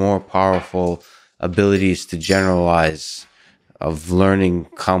more powerful abilities to generalize, of learning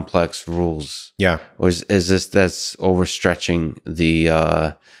complex rules. Yeah. Or is this that's overstretching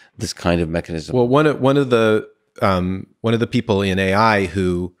the this kind of mechanism? Well, one of the people in AI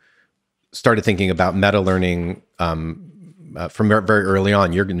who started thinking about meta learning from very early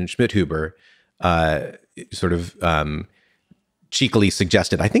on, Jürgen Schmidhuber, sort of cheekily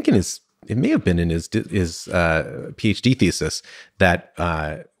suggested, I think it may have been in his PhD thesis, that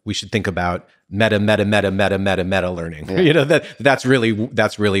we should think about meta learning. Yeah. You know, that's really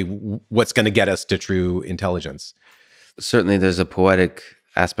what's going to get us to true intelligence. Certainly, there's a poetic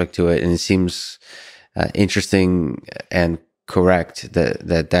aspect to it, and it seems interesting and correct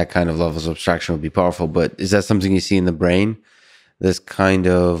that kind of levels of abstraction would be powerful. But is that something you see in the brain? This kind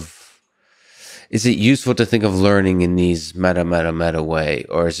of, is it useful to think of learning in these meta way,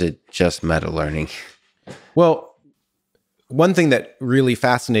 or is it just meta learning? Well, one thing that really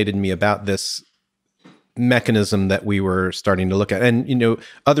fascinated me about this mechanism that we were starting to look at, and you know,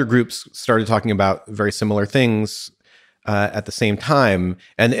 other groups started talking about very similar things at the same time,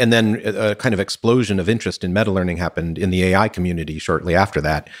 and then a kind of explosion of interest in meta learning happened in the AI community shortly after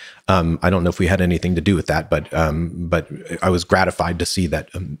that. I don't know if we had anything to do with that, but I was gratified to see that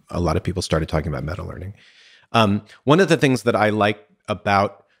a lot of people started talking about meta learning. One of the things that I like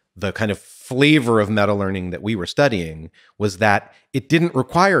about the kind of flavor of meta learning that we were studying was that it didn't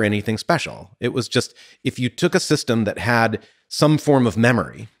require anything special. It was just, if you took a system that had some form of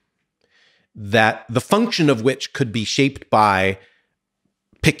memory, that the function of which could be shaped by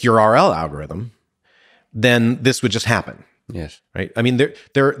pick your RL algorithm, then this would just happen. Yes. Right. I mean, there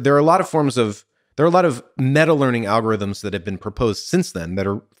are a lot of there are a lot of meta learning algorithms that have been proposed since then that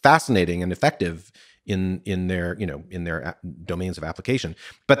are fascinating and effective in their domains of application,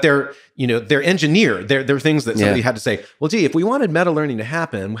 but they're engineered. They're things that somebody had to say, well, gee, if we wanted meta learning to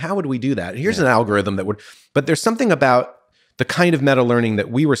happen, how would we do that? Here's an algorithm that would, but there's something about the kind of meta learning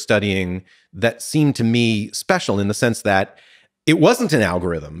that we were studying that seemed to me special, in the sense that it wasn't an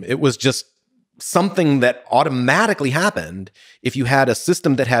algorithm. It was just something that automatically happened if you had a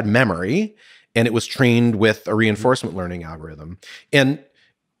system that had memory and it was trained with a reinforcement learning algorithm. And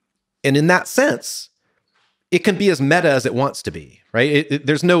in that sense, it can be as meta as it wants to be, right?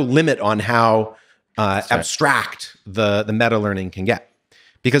 There's no limit on how abstract the meta learning can get,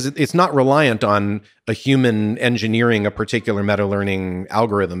 because it's not reliant on a human engineering a particular meta learning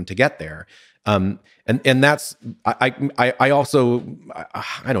algorithm to get there. And that's, I also,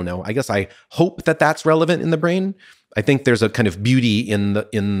 I don't know, I guess I hope that that's relevant in the brain. I think there's a kind of beauty in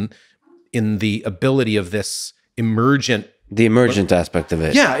the ability of this emergent, the emergent aspect of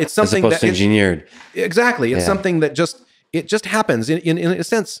it. Yeah, it's something as opposed to engineered. Exactly. It's something that just happens in a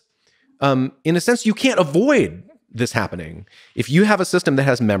sense. In a sense, you can't avoid this happening. If you have a system that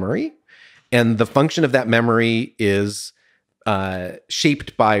has memory, and the function of that memory is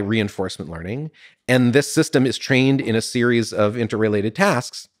shaped by reinforcement learning, and this system is trained in a series of interrelated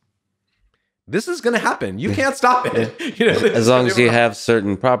tasks, this is going to happen. You can't stop it. As long as you have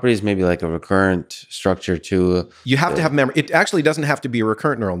certain properties, maybe like a recurrent structure to. You have to have memory. It actually doesn't have to be a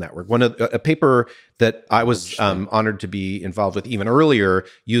recurrent neural network. A paper that I was honored to be involved with even earlier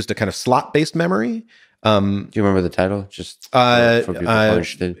used a kind of slot-based memory. Do you remember the title? Just for people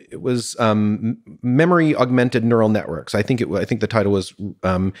interested. It was memory augmented neural networks. I think the title was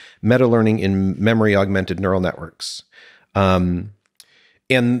meta learning in memory augmented neural networks. And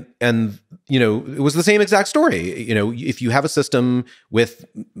it was the same exact story. If you have a system with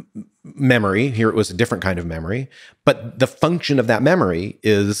memory, here it was a different kind of memory, but the function of that memory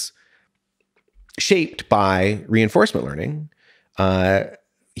is shaped by reinforcement learning.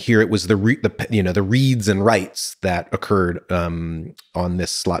 Here it was the reads and writes that occurred on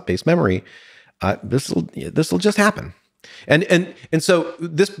this slot-based memory. This will just happen. And so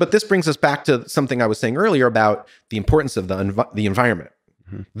this brings us back to something I was saying earlier about the importance of the environment.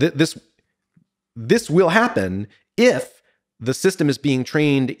 Mm-hmm. This will happen if the system is being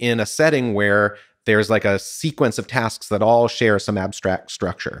trained in a setting where there's like a sequence of tasks that all share some abstract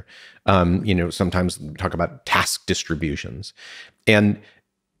structure. Sometimes we talk about task distributions, and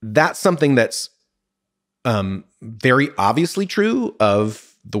that's something that's very obviously true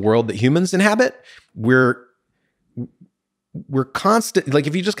of the world that humans inhabit. We're constant. Like,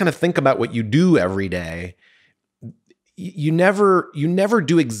 if you just kind of think about what you do every day, you never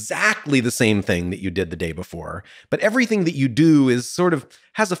do exactly the same thing that you did the day before, but everything that you do is sort of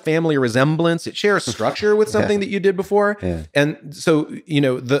has a family resemblance. It shares structure with something that you did before. Yeah. And so,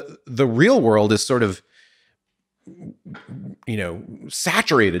 the real world is sort of,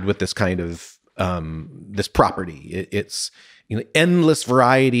 saturated with this kind of, this property. It's, endless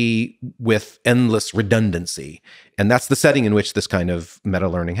variety with endless redundancy. And that's the setting in which this kind of meta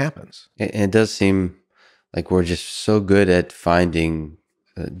learning happens. And it does seem like we're just so good at finding,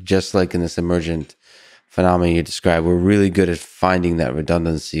 just like in this emergent phenomenon you described, we're really good at finding that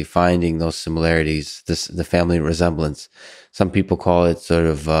redundancy, finding those similarities, the family resemblance. Some people call it sort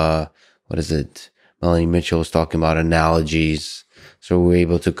of, what is it? Melanie Mitchell was talking about analogies. So we're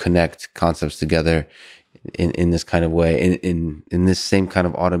able to connect concepts together in this kind of way, in this same kind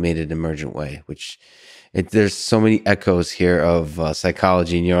of automated emergent way, which there's so many echoes here of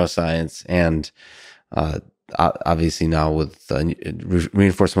psychology, neuroscience, and obviously now with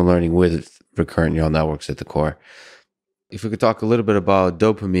reinforcement learning with recurrent neural networks at the core. If we could talk a little bit about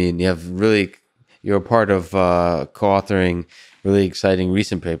dopamine, you're a part of co-authoring really exciting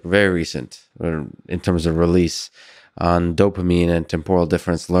recent paper, very recent in terms of release, on dopamine and temporal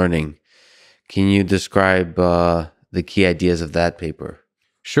difference learning. Can you describe the key ideas of that paper?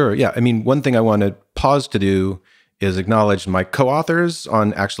 Sure. Yeah. I mean, one thing I want to pause to do is acknowledge my co-authors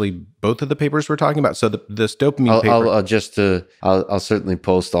on actually both of the papers we're talking about. So this dopamine paper. I'll certainly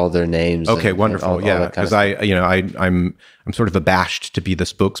post all their names. Okay, wonderful. Yeah, because I'm sort of abashed to be the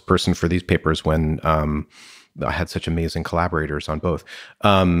spokesperson for these papers when I had such amazing collaborators on both.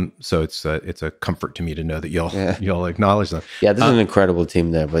 So it's a comfort to me to know that you'll acknowledge them. Yeah, this is an incredible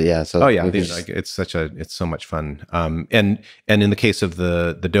team there. But yeah, so it's so much fun. And in the case of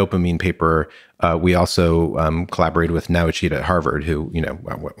the dopamine paper, we also collaborated with Naochita at Harvard, who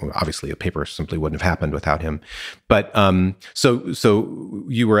obviously a paper simply wouldn't have happened without him. But so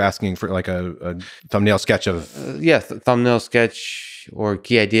you were asking for like a thumbnail sketch of thumbnail sketch or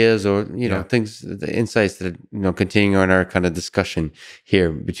key ideas or things, the insights that continuing on our kind of discussion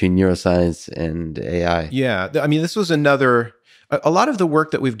here between neuroscience and AI. Yeah, I mean, this was a lot of the work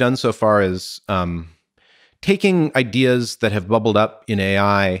that we've done so far is taking ideas that have bubbled up in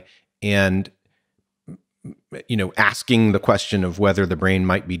AI and asking the question of whether the brain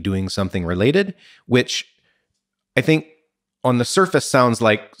might be doing something related, which I think on the surface sounds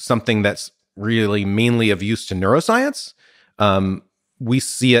like something that's really mainly of use to neuroscience. We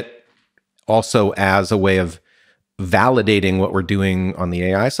see it also as a way of validating what we're doing on the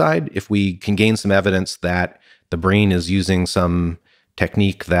AI side. If we can gain some evidence that the brain is using some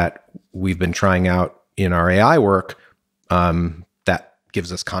technique that we've been trying out in our AI work, that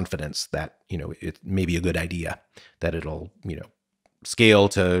gives us confidence that it may be a good idea, that it'll scale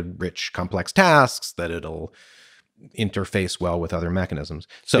to rich, complex tasks, that it'll interface well with other mechanisms.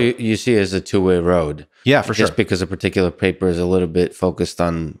 So you see it as a two-way road. Yeah, for sure. Just because a particular paper is a little bit focused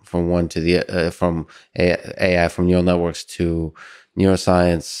on from one to the from AI, from neural networks to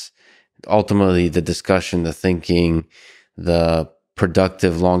neuroscience, ultimately the discussion, the thinking, the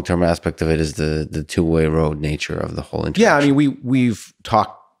productive long-term aspect of it is the two-way road nature of the whole interaction. Yeah, I mean, we've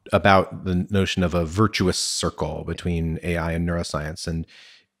talked about the notion of a virtuous circle between AI and neuroscience. And,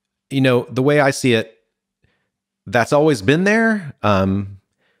 the way I see it, that's always been there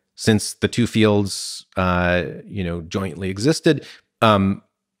since the two fields, jointly existed.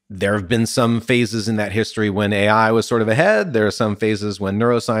 There have been some phases in that history when AI was sort of ahead. There are some phases when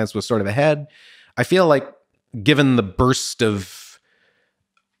neuroscience was sort of ahead. I feel like given the burst of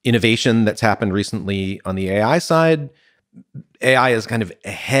innovation that's happened recently on the AI side, AI is kind of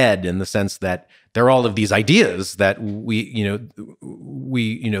ahead in the sense that there are all of these ideas that we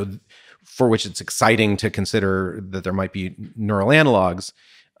for which it's exciting to consider that there might be neural analogs.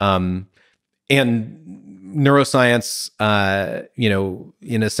 And neuroscience,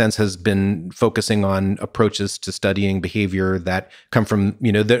 in a sense, has been focusing on approaches to studying behavior that come from,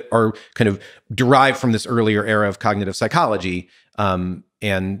 that are kind of derived from this earlier era of cognitive psychology. So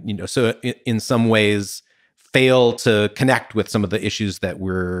in some ways fail to connect with some of the issues that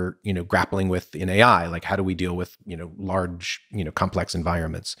we're, grappling with in AI, like how do we deal with, large, complex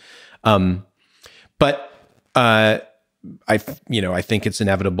environments. But I think it's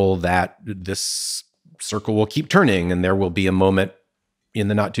inevitable that this circle will keep turning, and there will be a moment in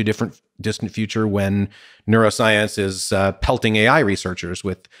the not too distant future when neuroscience is pelting AI researchers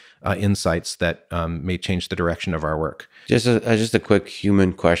with insights that may change the direction of our work. Just a quick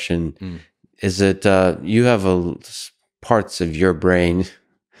human question. Is it, you have parts of your brain,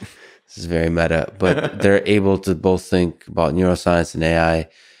 this is very meta, but they're able to both think about neuroscience and AI.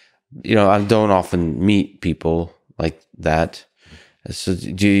 I don't often meet people like that. So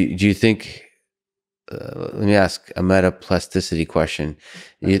do you think? Let me ask a metaplasticity question.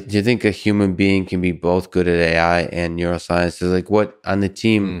 Do you think a human being can be both good at AI and neuroscience? So like, what on the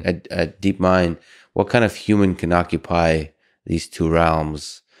team at DeepMind, what kind of human can occupy these two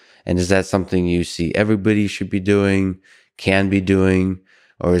realms? And is that something you see everybody should be doing, can be doing,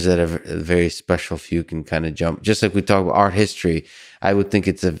 or is that a very special few can kind of jump? Just like we talk about art history, I would think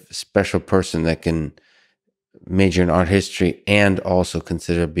it's a special person that can major in art history and also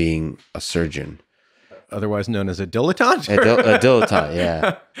consider being a surgeon. Otherwise known as a dilettante? A dilettante,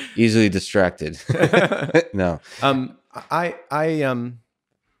 yeah. Easily distracted. No.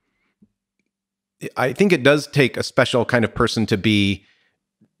 I think it does take a special kind of person to be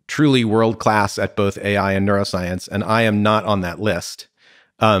truly world-class at both AI and neuroscience, and I am not on that list.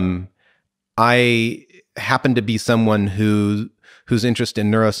 I happen to be someone whose interest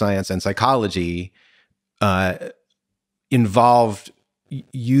in neuroscience and psychology involved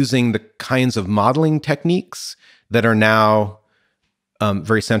using the kinds of modeling techniques that are now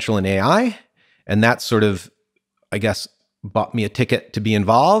very central in AI. And that sort of, I guess, bought me a ticket to be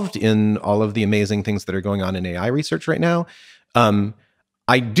involved in all of the amazing things that are going on in AI research right now.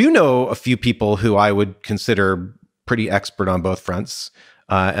 I do know a few people who I would consider pretty expert on both fronts,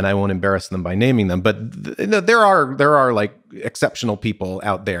 and I won't embarrass them by naming them. But there are like exceptional people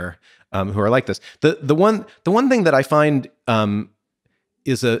out there who are like this. The one thing that I find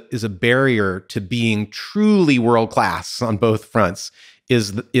is a barrier to being truly world class on both fronts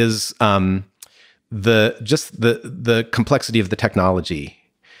is the complexity of the technology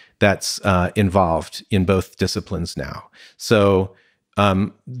that's involved in both disciplines now. So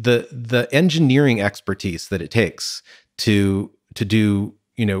the engineering expertise that it takes to do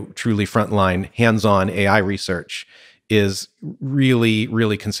truly frontline hands-on AI research is really,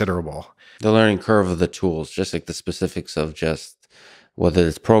 really considerable. The learning curve of the tools, just like the specifics of just whether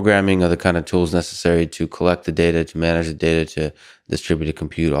it's programming or the kind of tools necessary to collect the data, to manage the data, to distribute to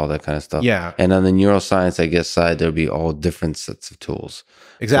compute, all that kind of stuff. Yeah. And on the neuroscience, I guess, side, there'll be all different sets of tools.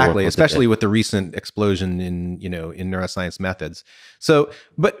 Exactly, especially with the recent explosion in neuroscience methods. So,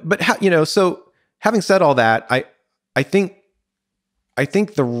 so having said all that, I think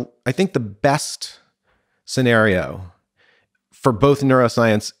the best scenario for both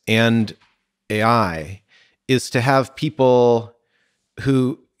neuroscience and AI is to have people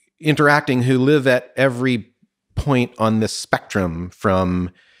who live at every point on this spectrum, from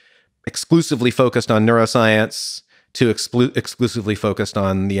exclusively focused on neuroscience to exclusively focused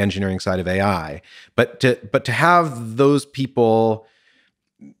on the engineering side of AI. But to have those people,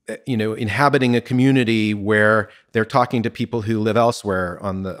 inhabiting a community where they're talking to people who live elsewhere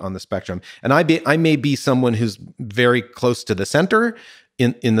on the spectrum. And I may be someone who's very close to the center,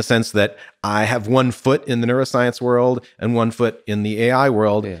 in the sense that I have one foot in the neuroscience world and one foot in the AI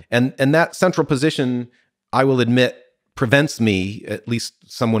world. Yeah. And that central position, I will admit, prevents me, at least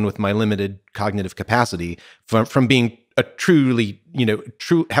someone with my limited cognitive capacity, from being a truly,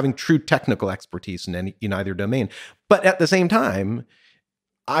 having true technical expertise in either domain. But at the same time,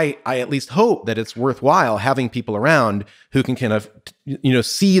 I at least hope that it's worthwhile having people around who can kind of,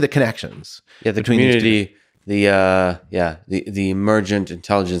 see the connections. Yeah, the community. The emergent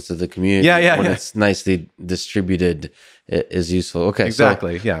intelligence of the community, when it's nicely distributed, is useful. Okay,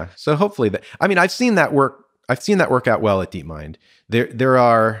 exactly. So hopefully I've seen that work out well at DeepMind. There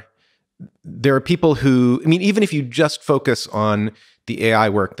are people who, even if you just focus on the AI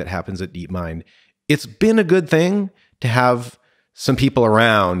work that happens at DeepMind, it's been a good thing to have some people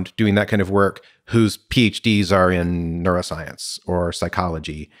around doing that kind of work whose PhDs are in neuroscience or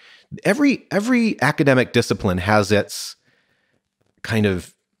psychology. Every academic discipline has its kind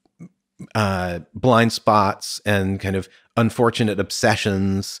of blind spots and kind of unfortunate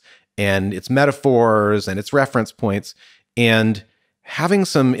obsessions and its metaphors and its reference points. And having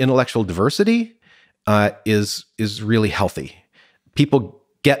some intellectual diversity is really healthy. People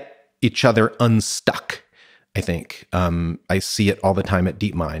get each unstuck, I think. I see it all the time at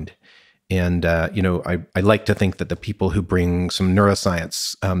DeepMind. And, I like to think that the people who bring some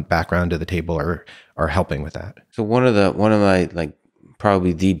neuroscience background to the table are helping with that. So one of my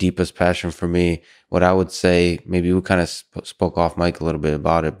probably the deepest passion for me, what I would say, maybe we kind of spoke off mic a little bit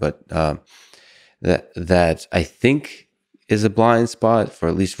about it, but that I think is a blind spot for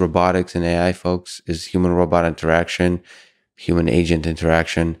at least robotics and AI folks is human-robot interaction, human-agent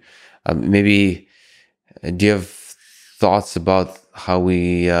interaction. Maybe, do you have thoughts about how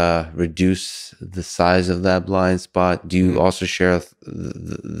we reduce the size of that blind spot? Do you also share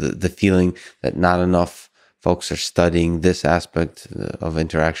the feeling that not enough folks are studying this aspect of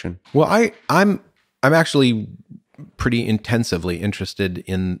interaction? Well, I'm actually pretty intensively interested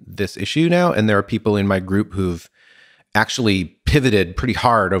in this issue now, and there are people in my group who've actually pivoted pretty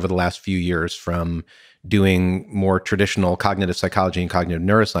hard over the last few years from doing more traditional cognitive psychology and cognitive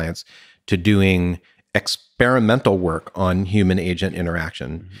neuroscience to doing experimental work on human-agent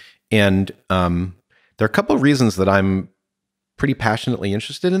interaction. And there are a couple of reasons that I'm pretty passionately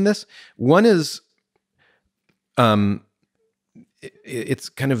interested in this. One is it's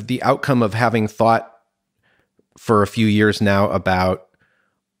kind of the outcome of having thought for a few years now about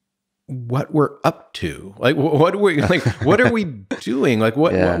what we're up to. Like, what are we doing? Like,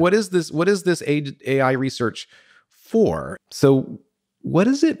 what is this AI research for? So what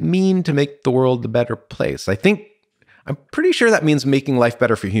does it mean to make the world a better place? I'm pretty sure that means making life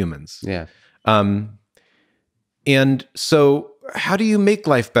better for humans. Yeah. And so how do you make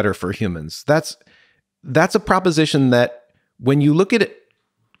life better for humans? That's a proposition that, when you look at it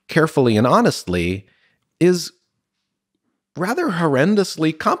carefully and honestly, is rather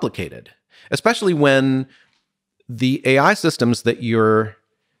horrendously complicated, especially when the AI systems that you're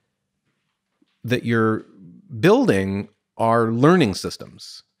building are learning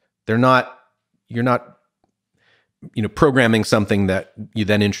systems. You're not programming something that you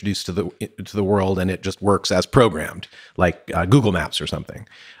then introduce to the world and it just works as programmed, like Google Maps or something.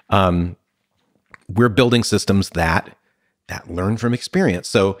 We're building systems that learn from experience.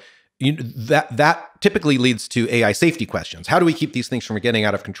 So that typically leads to AI safety questions. How do we keep these things from getting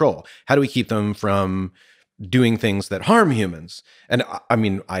out of control? How do we keep them from doing things that harm humans? And I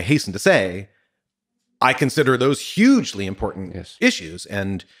mean, I hasten to say, I consider those hugely important issues.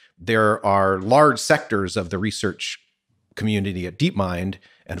 And there are large sectors of the research community at DeepMind,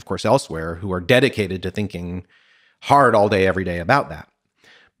 and of course elsewhere, who are dedicated to thinking hard all day, every day about that.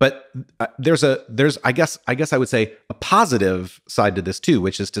 But there's I guess I would say a positive side to this too,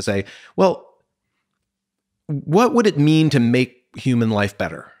 which is to say, well, what would it mean to make human life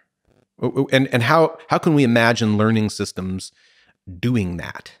better? And how can we imagine learning systems doing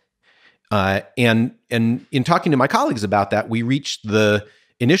that? And in talking to my colleagues about that, we reached the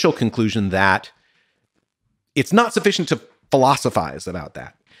initial conclusion that it's not sufficient to philosophize about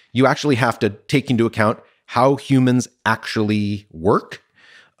that. You actually have to take into account how humans actually work,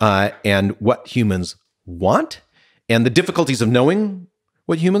 and what humans want, and the difficulties of knowing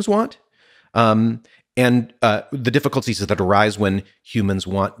what humans want, and the difficulties that arise when humans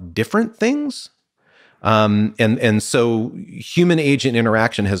want different things. And so human-agent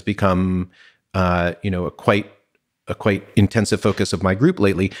interaction has become, a quite intensive focus of my group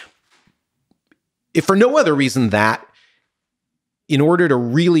lately. If for no other reason that, in order to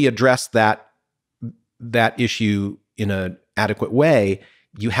really address that issue in an adequate way,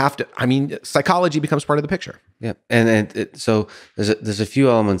 you have to, psychology becomes part of the picture. Yeah. So there's a few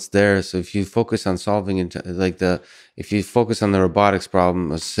elements there. So if you focus on solving if you focus on the robotics problem,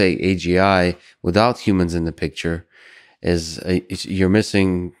 let's say AGI, without humans in the picture, you're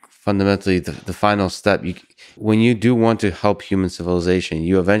missing fundamentally the final step. When you do want to help human civilization,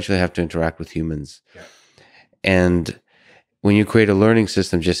 you eventually have to interact with humans. Yeah. And when you create a learning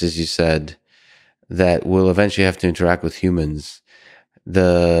system, just as you said, that will eventually have to interact with humans,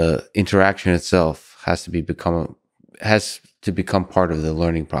 the interaction itself has to become part of the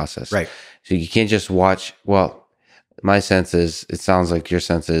learning process. Right. So you can't just watch. Well, my sense is, it sounds like your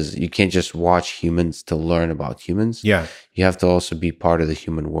sense is, you can't just watch humans to learn about humans. Yeah. You have to also be part of the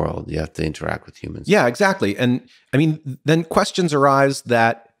human world. You have to interact with humans. Yeah, exactly. And then questions arise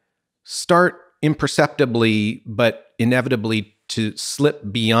that start imperceptibly, but inevitably to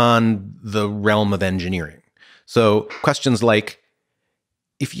slip beyond the realm of engineering. So questions like,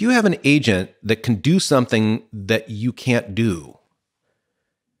 if you have an agent that can do something that you can't do,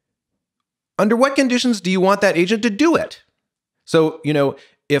 under what conditions do you want that agent to do it? So,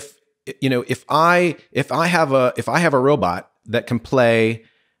 if I have a robot that can play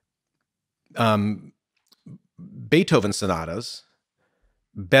Beethoven sonatas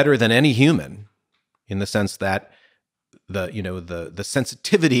better than any human, in the sense that the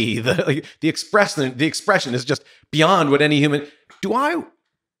sensitivity, the expression is just beyond what any human. Do I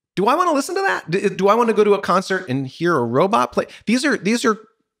want to listen to that? Do I want to go to a concert and hear a robot play? These aren't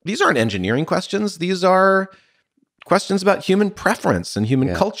engineering questions. These are questions about human preference and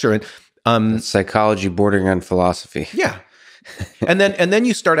human culture, and psychology bordering on philosophy. Yeah, and then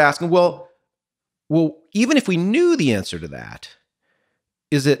you start asking, well, even if we knew the answer to that,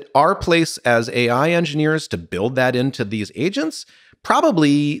 is it our place as AI engineers to build that into these agents?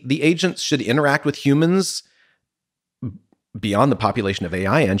 Probably the agents should interact with humans beyond the population of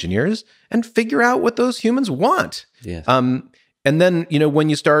AI engineers and figure out what those humans want. Yes. And then, when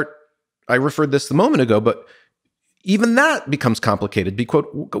you start, I referred this a moment ago, but even that becomes complicated. Because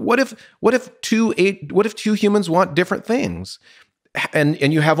what if two humans want different things,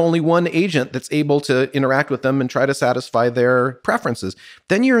 and you have only one agent that's able to interact with them and try to satisfy their preferences?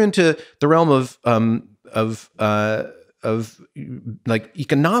 Then you're into the realm of like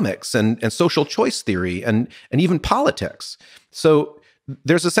economics and social choice theory and even politics. So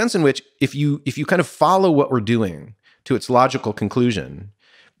there's a sense in which if you kind of follow what we're doing to its logical conclusion,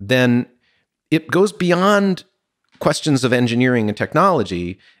 then it goes beyond questions of engineering and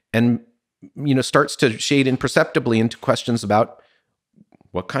technology, and starts to shade imperceptibly into questions about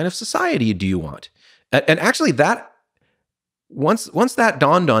what kind of society do you want. And actually, that once that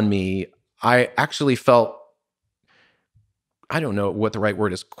dawned on me, I actually felt, I don't know what the right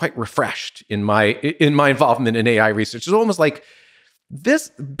word is, quite refreshed in my involvement in AI research. It's almost like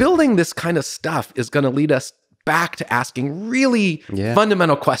building this kind of stuff is going to lead us back to asking really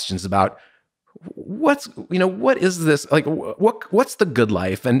fundamental questions about what is this, like what's the good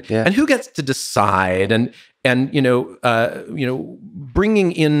life, and who gets to decide, and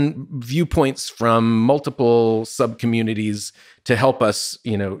bringing in viewpoints from multiple sub-communities to help us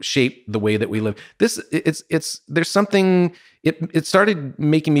shape the way that we live. There's something, it started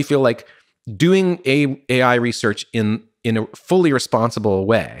making me feel like doing AI research in a fully responsible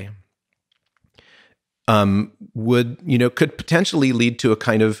way could potentially lead to a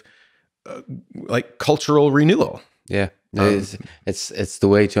kind of like cultural renewal. Yeah, it's the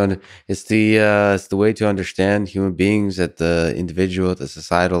way to understand human beings at the individual, at the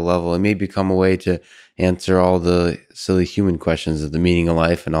societal level. It may become a way to answer all the silly human questions of the meaning of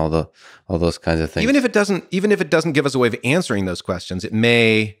life and all those kinds of things. Even if it doesn't give us a way of answering those questions, it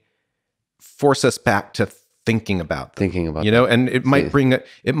may force us back to thinking about them, and it might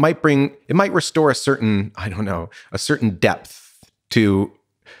restore a certain, I don't know, a certain depth to,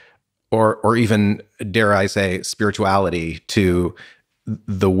 or even, dare I say, spirituality to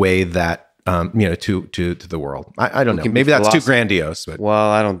the way that to the world. I don't know. Maybe that's too grandiose, but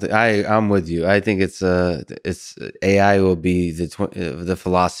I don't think I'm with you. I think it's AI will be the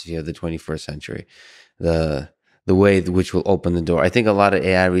philosophy of the 21st century, the way which will open the door. I think a lot of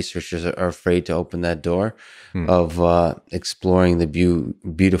AI researchers are afraid to open that door of exploring the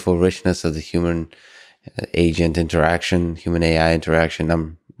beautiful richness of the human agent interaction, human AI interaction.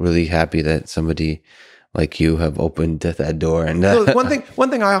 I'm really happy that somebody like you have opened that door. And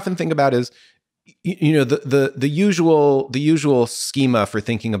one thing I often think about is, the usual schema for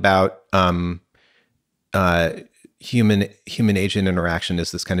thinking about human agent interaction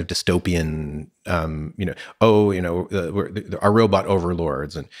is this kind of dystopian, our robot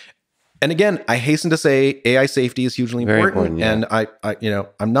overlords, and again, I hasten to say AI safety is hugely important, and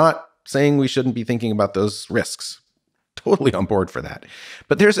I'm not saying we shouldn't be thinking about those risks. Totally on board for that.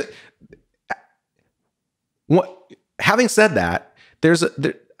 But having said that,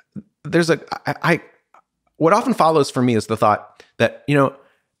 what often follows for me is the thought that,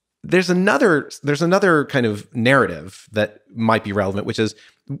 there's another kind of narrative that might be relevant, which is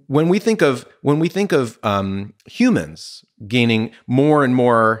when we think of humans gaining more and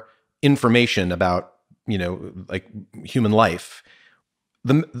more information about, like human life,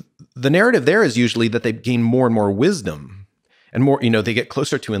 the narrative there is usually that they gain more and more wisdom, and more, they get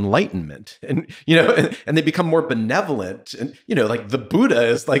closer to enlightenment, and and they become more benevolent, and like the Buddha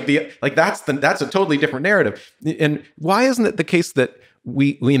is that's a totally different narrative. And why isn't it the case that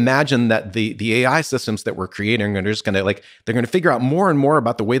we imagine that the AI systems that we're creating are just they're going to figure out more and more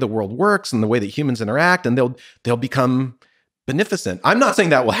about the way the world works and the way that humans interact, and they'll become beneficent? I'm not saying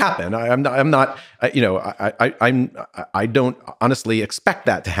that will happen. I don't honestly expect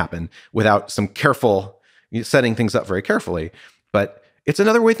that to happen without some careful setting things up very carefully. But it's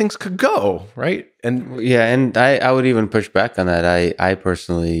another way things could go, right? And I would even push back on that. I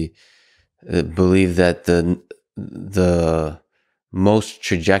personally believe that the most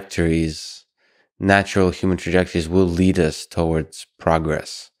trajectories, natural human trajectories, will lead us towards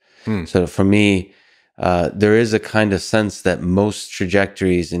progress. So for me, there is a kind of sense that most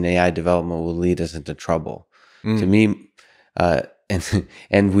trajectories in AI development will lead us into trouble. To me,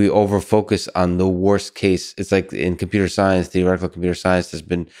 and we overfocus on the worst case. It's like in computer science, theoretical computer science, there's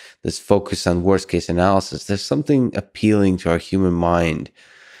been this focus on worst case analysis. There's something appealing to our human mind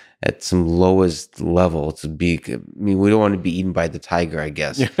at some lowest level to be. We don't want to be eaten by the tiger, I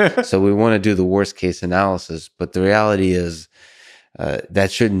guess. So we want to do the worst case analysis. But the reality is,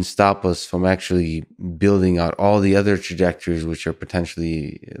 that shouldn't stop us from actually building out all the other trajectories which are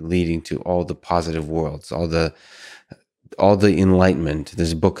potentially leading to all the positive worlds, all the all the enlightenment.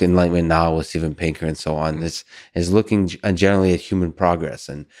 There's a book, Enlightenment Now, with Steven Pinker and so on. This is looking generally at human progress,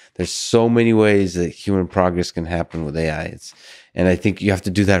 and there's so many ways that human progress can happen with AI. And I think you have to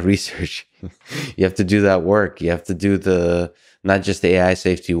do that research. You have to do that work. You have to do not just the AI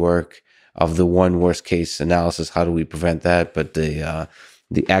safety work of the one worst case analysis. How do we prevent that? But the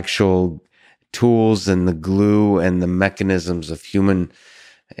actual tools and the glue and the mechanisms of human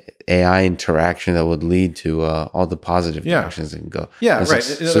AI interaction that would lead to all the positive directions that can go. Yeah, right.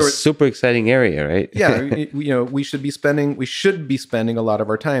 It's a super exciting area, right? Yeah, we should be spending a lot of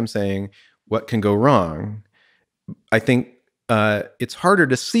our time saying what can go wrong. I think it's harder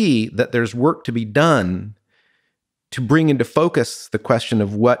to see that there's work to be done to bring into focus the question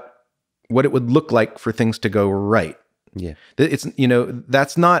of what it would look like for things to go right. Yeah, it's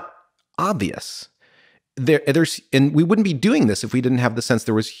that's not obvious. And we wouldn't be doing this if we didn't have the sense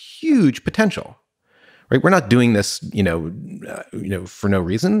there was huge potential, right? We're not doing this, for no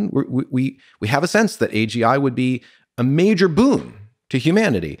reason. We have a sense that AGI would be a major boon to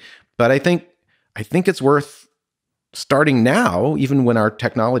humanity. But I think it's worth starting now, even when our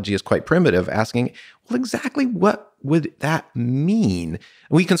technology is quite primitive, asking, well, exactly what would that mean?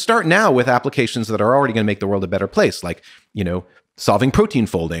 We can start now with applications that are already going to make the world a better place, like, solving protein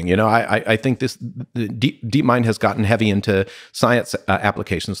folding. I think DeepMind has gotten heavy into science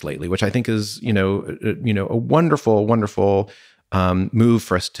applications lately, which I think is, a wonderful, wonderful move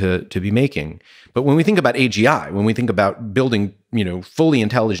for us to be making. But when we think about AGI, when we think about building, fully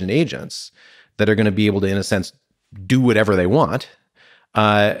intelligent agents that are going to be able to, in a sense, do whatever they want,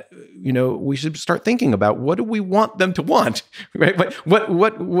 we should start thinking about what do we want them to want, right?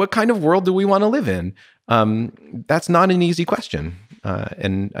 What kind of world do we want to live in? That's not an easy question,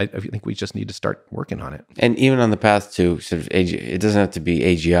 and I think we just need to start working on it. And even on the path to sort of it doesn't have to be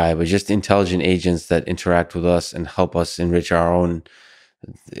AGI, but just intelligent agents that interact with us and help us enrich our own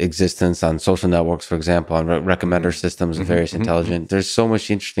existence on social networks, for example, on recommender systems of various intelligent. There's so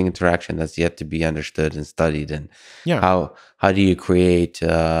much interesting interaction that's yet to be understood and studied. And how do you create?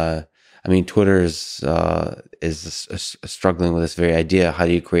 Twitter is struggling with this very idea. How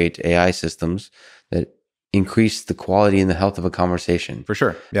do you create AI systems that increase the quality and the health of a conversation? For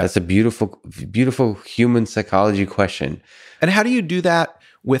sure, yeah. That's a beautiful, beautiful human psychology question. And how do you do that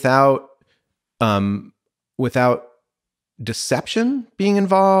without deception being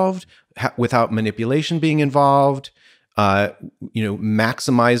involved, without manipulation being involved,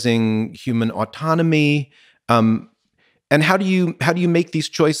 maximizing human autonomy, and how do you make these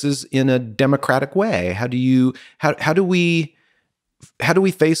choices in a democratic way? How do we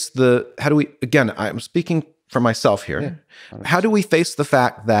face again, I'm speaking for myself here. Yeah. How do we face the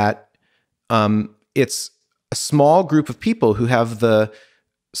fact that it's a small group of people who have the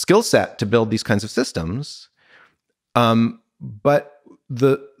skill set to build these kinds of systems, but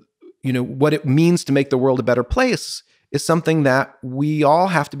what it means to make the world a better place is something that we all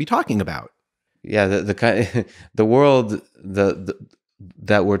have to be talking about. Yeah, the world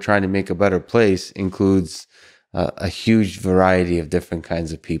that we're trying to make a better place includes a huge variety of different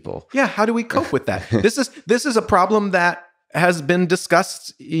kinds of people. Yeah, how do we cope with that? This is a problem that has been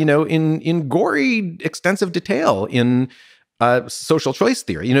discussed, in gory, extensive detail in social choice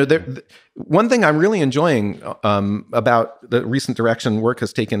theory. One thing I'm really enjoying about the recent direction work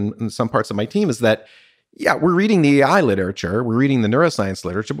has taken in some parts of my team is that, we're reading the AI literature, we're reading the neuroscience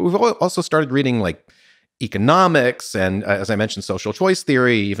literature, but we've also started reading like economics and, as I mentioned, social choice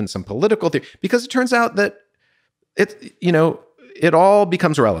theory, even some political theory, because it turns out that it all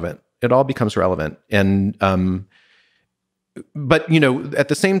becomes relevant. It all becomes relevant. And, but, at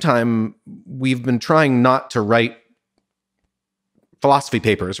the same time, we've been trying not to write philosophy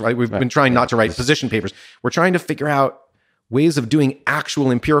papers, right? We've been trying not to write position papers. We're trying to figure out ways of doing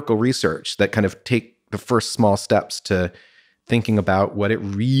actual empirical research that kind of take the first small steps to thinking about what it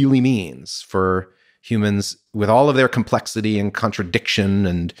really means for humans with all of their complexity and contradiction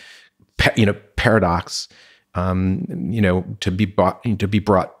and, paradox, to be brought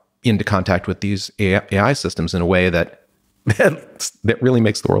into contact with these AI systems in a way that really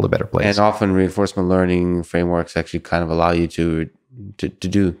makes the world a better place. And often reinforcement learning frameworks actually kind of allow you to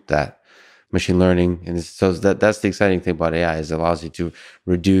do that. Machine learning, and so that's the exciting thing about AI, is it allows you to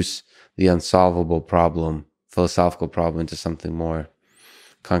reduce the unsolvable problem, philosophical problem, into something more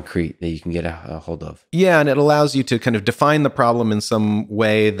concrete that you can get a hold of. Yeah, and it allows you to kind of define the problem in some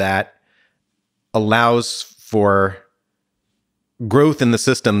way that allows for growth in the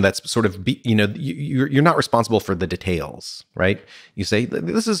system that's sort of, you're not responsible for the details, right? You say,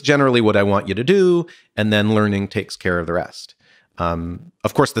 this is generally what I want you to do, and then learning takes care of the rest.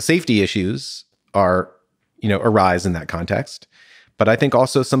 Of course, the safety issues are, arise in that context. But I think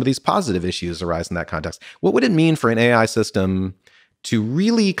also some of these positive issues arise in that context. What would it mean for an AI system to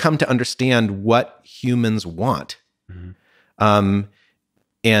really come to understand what humans want? Mm-hmm.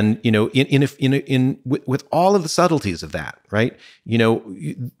 And with all of the subtleties of that, right?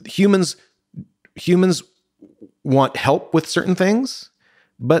 Humans want help with certain things,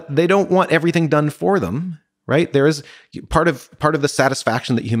 but they don't want everything done for them, right? There is part of the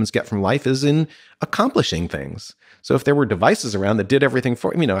satisfaction that humans get from life is in accomplishing things. So if there were devices around that did everything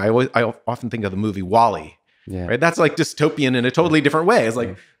for, I often think of the movie WALL-E. Yeah. Right. That's like dystopian in a totally different way. It's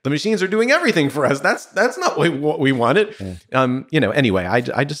like the machines are doing everything for us. That's not what we wanted. Yeah. Anyway, I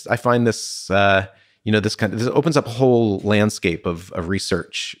find this, this opens up a whole landscape of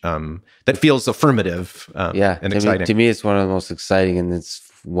research that feels affirmative and exciting. To me, it's one of the most exciting, and it's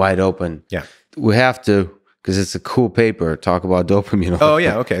wide open. Yeah. We have to, because it's a cool paper, talk about dopamine. Oh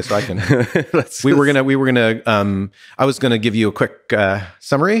yeah, okay. So I can. I was gonna give you a quick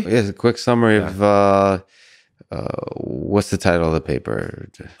summary. Yes, a quick summary of what's the title of the paper?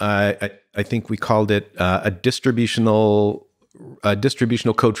 I think we called it a distributional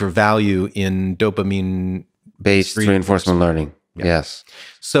code for value in dopamine based reinforcement learning. Yeah. Yes.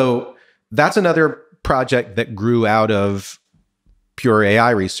 So that's another project that grew out of pure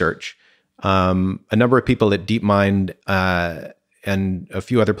AI research. A number of people at DeepMind and a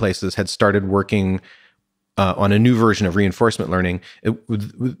few other places had started working on a new version of reinforcement learning,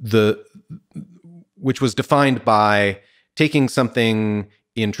 which was defined by taking something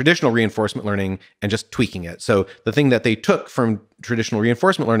in traditional reinforcement learning and just tweaking it. So the thing that they took from traditional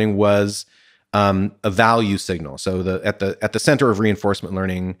reinforcement learning was a value signal. So at the center of reinforcement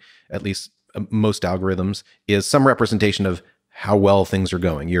learning, at least most algorithms, is some representation of how well things are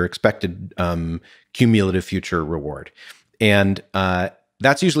going, your expected cumulative future reward. And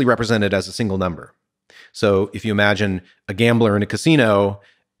that's usually represented as a single number. So if you imagine a gambler in a casino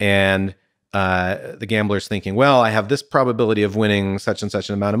and the gambler's thinking, well, I have this probability of winning such and such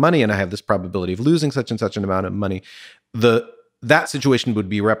an amount of money, and I have this probability of losing such and such an amount of money. That situation would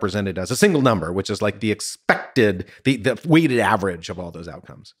be represented as a single number, which is like the expected, the weighted average of all those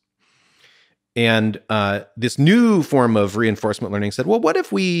outcomes. And this new form of reinforcement learning said, well, what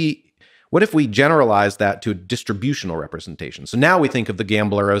if we generalize that to a distributional representation? So now we think of the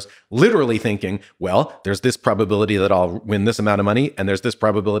gambler as literally thinking, well, there's this probability that I'll win this amount of money, and there's this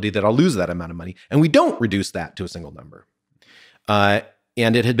probability that I'll lose that amount of money. And we don't reduce that to a single number. And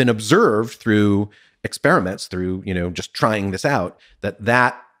it had been observed through experiments, through just trying this out,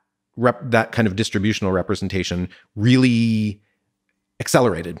 that kind of distributional representation really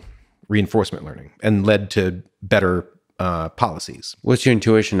accelerated reinforcement learning and led to better policies. What's your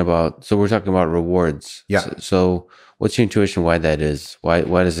intuition about? So we're talking about rewards. Yeah. So what's your intuition why that is? Why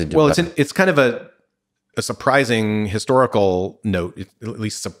does it do well, better? It's kind of a surprising historical note. It at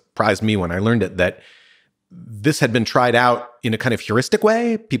least surprised me when I learned it, that this had been tried out in a kind of heuristic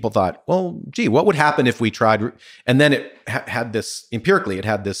way. People thought, well, gee, what would happen if we tried? And then it had this, empirically, it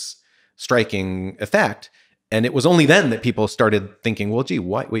had this striking effect. And it was only then that people started thinking, well, gee,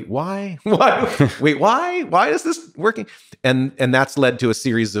 why is this working? And that's led to a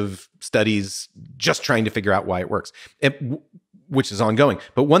series of studies just trying to figure out why it works, which is ongoing.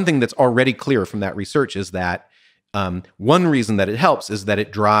 But one thing that's already clear from that research is that one reason that it helps is that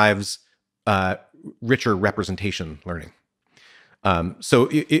it drives richer representation learning. So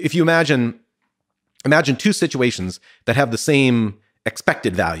if you imagine two situations that have the same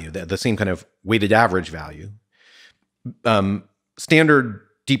expected value, the same kind of weighted average value, standard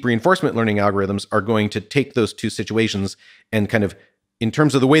deep reinforcement learning algorithms are going to take those two situations and kind of, in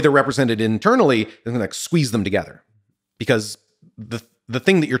terms of the way they're represented internally, they're going to like squeeze them together, because the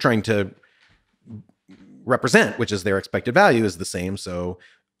thing that you're trying to represent, which is their expected value, is the same. So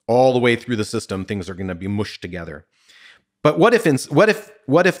all the way through the system, things are going to be mushed together. But what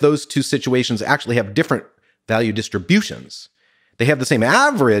if those two situations actually have different value distributions? They have the same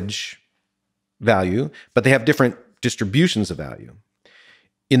average value, but they have different distributions of value.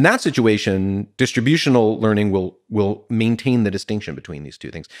 In that situation, distributional learning will maintain the distinction between these two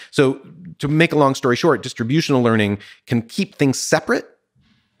things. So to make a long story short, distributional learning can keep things separate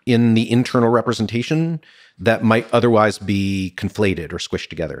in the internal representation that might otherwise be conflated or squished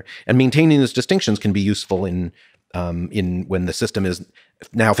together. And maintaining those distinctions can be useful in when the system is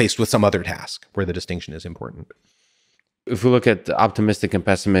now faced with some other task where the distinction is important. If we look at the optimistic and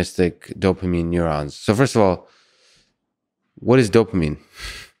pessimistic dopamine neurons. So first of all, what is dopamine?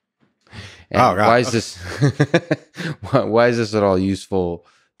 And why is this why is this at all useful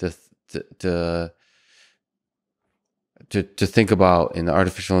to to think about in the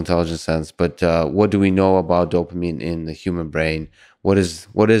artificial intelligence sense, but what do we know about dopamine in the human brain? What is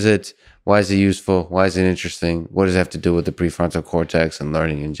it? Why is it useful? Why is it interesting? What does it have to do with the prefrontal cortex and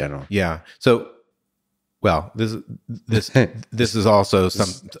learning in general? Yeah. So, well, this is also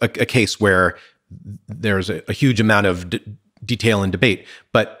a case where there's a huge amount of detail and debate,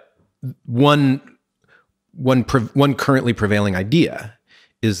 but one currently prevailing idea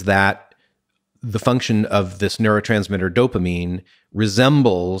is that the function of this neurotransmitter dopamine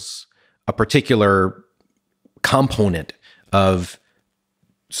resembles a particular component of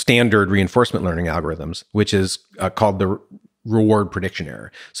standard reinforcement learning algorithms, which is called the reward prediction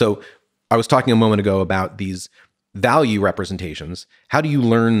error. So I was talking a moment ago about these value representations. How do you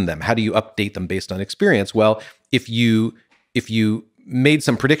learn them? How do you update them based on experience? Well, if you made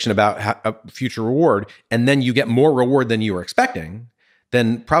some prediction about a future reward, and then you get more reward than you were expecting,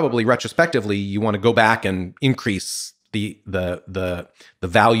 then probably retrospectively you want to go back and increase the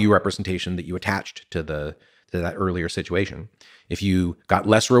value representation that you attached to that earlier situation. If you got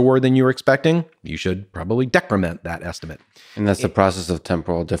less reward than you were expecting, you should probably decrement that estimate. And that's the process of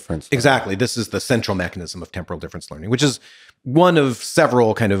temporal difference. Exactly. This is the central mechanism of temporal difference learning, which is one of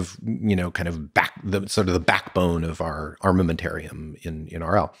several the backbone of our armamentarium in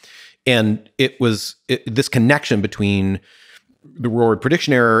RL. And this connection between the reward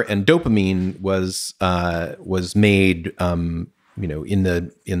prediction error and dopamine was made in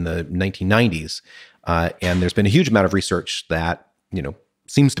the 1990s, and there's been a huge amount of research that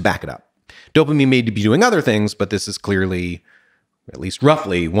seems to back it up. Dopamine may be doing other things, but this is clearly, at least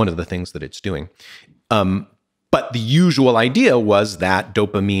roughly, one of the things that it's doing. But the usual idea was that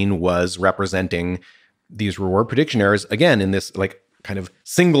dopamine was representing these reward prediction errors again in this like kind of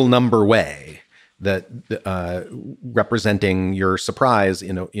single number way, that representing your surprise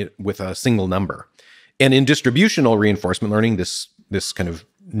with a single number. And in distributional reinforcement learning, this kind of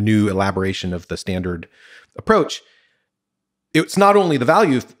new elaboration of the standard approach, it's not only the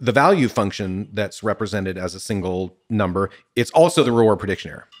value function that's represented as a single number, it's also the reward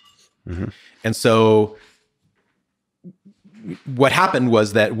prediction error. Mm-hmm. And so what happened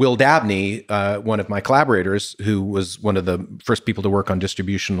was that Will Dabney, one of my collaborators, who was one of the first people to work on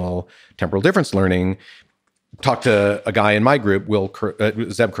distributional temporal difference learning, talked to a guy in my group,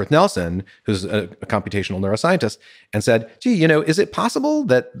 Zeb Kurth-Nelson, who's a computational neuroscientist, and said, gee, is it possible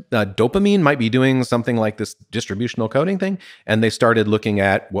that dopamine might be doing something like this distributional coding thing? And they started looking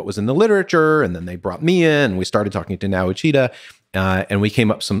at what was in the literature, and then they brought me in, and we started talking to Nao Uchida, and we came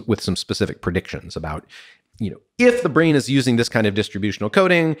up with some specific predictions about, if the brain is using this kind of distributional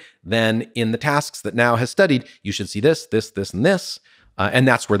coding, then in the tasks that Nao has studied, you should see this, this, this, and this. And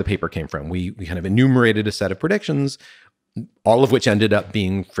that's where the paper came from. We kind of enumerated a set of predictions, all of which ended up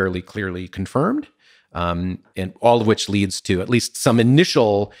being fairly clearly confirmed, and all of which leads to at least some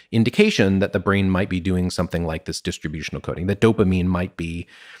initial indication that the brain might be doing something like this distributional coding, that dopamine might be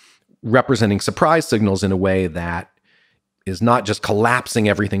representing surprise signals in a way that is not just collapsing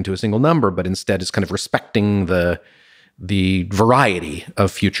everything to a single number, but instead is kind of respecting the variety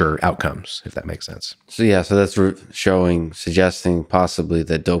of future outcomes, if that makes sense. So that's suggesting possibly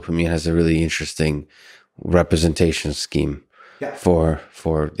that dopamine has a really interesting representation scheme for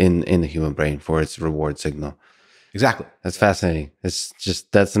in the human brain for its reward signal. Exactly. That's fascinating.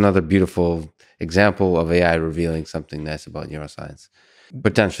 That's another beautiful example of AI revealing something nice about neuroscience.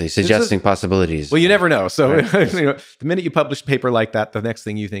 Potentially suggesting possibilities. Well, you never know. So the minute you publish a paper like that, the next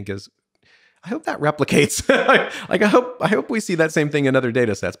thing you think is, I hope that replicates. Like I hope we see that same thing in other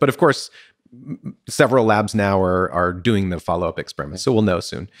data sets. But of course, several labs now are doing the follow-up experiments, so we'll know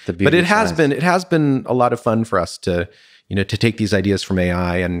soon. But it has been a lot of fun for us to take these ideas from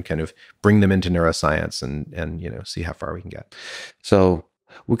AI and kind of bring them into neuroscience and see how far we can get. So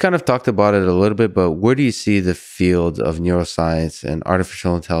we kind of talked about it a little bit, but where do you see the field of neuroscience and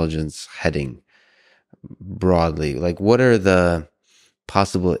artificial intelligence heading broadly? Like, what are the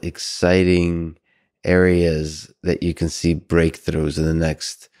possible exciting areas that you can see breakthroughs in the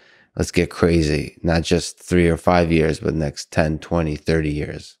next, let's get crazy, not just 3 or 5 years, but next 10, 20, 30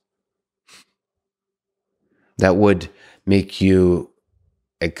 years? That would make you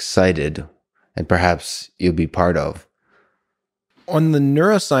excited and perhaps you'll be part of. On the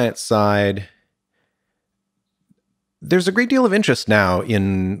neuroscience side, there's a great deal of interest now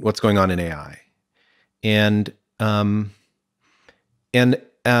in what's going on in AI. And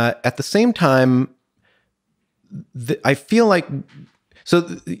at the same time, I feel like,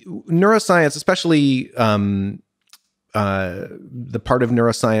 neuroscience, especially the part of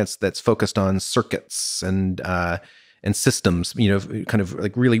neuroscience that's focused on circuits and systems, kind of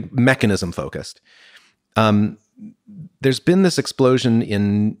like really mechanism focused. there's been this explosion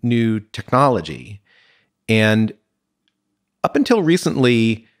in new technology, and up until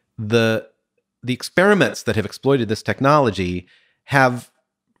recently, the experiments that have exploited this technology have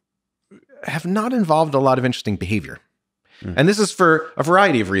not involved a lot of interesting behavior. And this is for a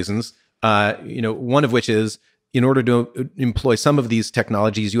variety of reasons. One of which is, in order to employ some of these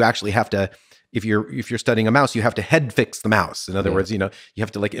technologies, you actually have to, if you're studying a mouse, you have to head fix the mouse. In other words, you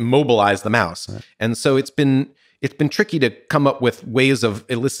have to like immobilize the mouse. Right. And so it's been tricky to come up with ways of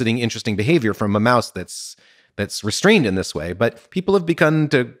eliciting interesting behavior from a mouse that's restrained in this way. But people have begun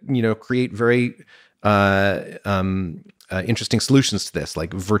to create very interesting solutions to this,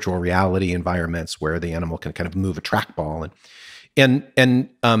 like virtual reality environments where the animal can kind of move a trackball,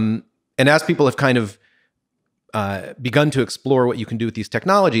 and as people have kind of begun to explore what you can do with these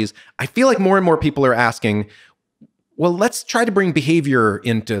technologies, I feel like more and more people are asking, well, let's try to bring behavior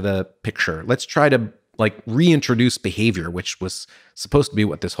into the picture. Let's try to like reintroduce behavior, which was supposed to be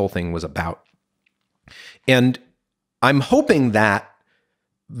what this whole thing was about. And I'm hoping that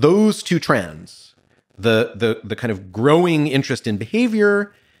those two trends, the kind of growing interest in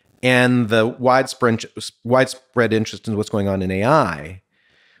behavior and the widespread interest in what's going on in AI,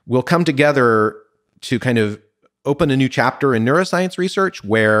 will come together to kind of open a new chapter in neuroscience research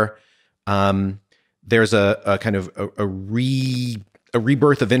where there's a kind of a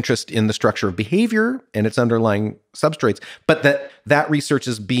rebirth of interest in the structure of behavior and its underlying substrates, but that research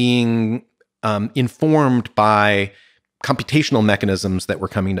is being informed by computational mechanisms that we're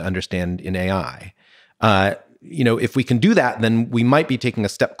coming to understand in AI. If we can do that, then we might be taking a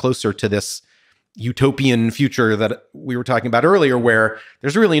step closer to this utopian future that we were talking about earlier, where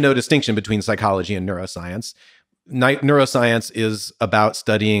there's really no distinction between psychology and neuroscience. Neuroscience is about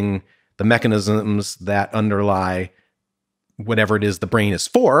studying the mechanisms that underlie whatever it is the brain is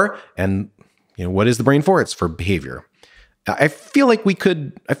for, and what is the brain for? It's for behavior. I feel like we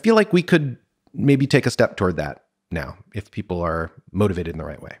could maybe take a step toward that now if people are motivated in the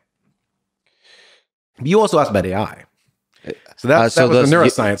right way. You also asked about AI. So that was the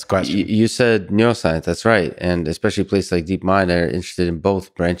neuroscience question. You said neuroscience, that's right. And especially places like DeepMind are interested in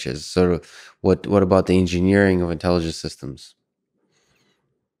both branches. Sort of what about the engineering of intelligent systems?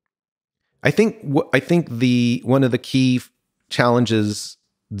 I think one of the key challenges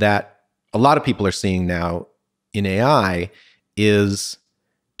that a lot of people are seeing now in AI is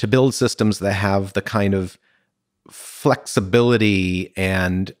to build systems that have the kind of flexibility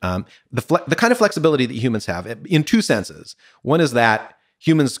and the kind of flexibility that humans have in two senses. One is that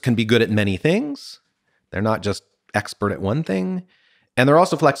humans can be good at many things. They're not just expert at one thing. And they're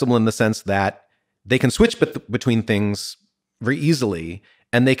also flexible in the sense that they can switch between things very easily,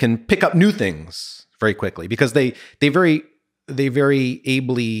 and they can pick up new things very quickly because they very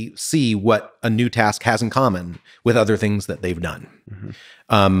ably see what a new task has in common with other things that they've done.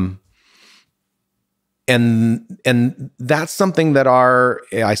 Mm-hmm. And that's something that our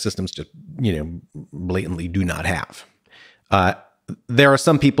AI systems just, blatantly do not have. There are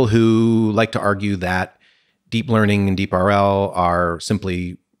some people who like to argue that deep learning and deep RL are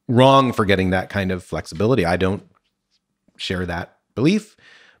simply wrong for getting that kind of flexibility. I don't share that belief,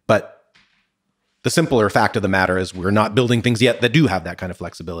 but the simpler fact of the matter is we're not building things yet that do have that kind of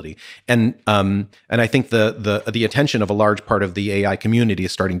flexibility. And I think the attention of a large part of the AI community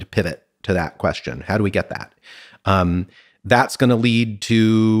is starting to pivot to that question. How do we get that? That's going to lead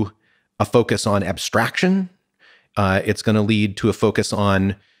to a focus on abstraction. It's going to lead to a focus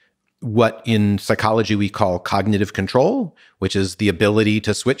on what in psychology we call cognitive control, which is the ability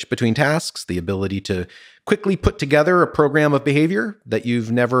to switch between tasks, the ability to quickly put together a program of behavior that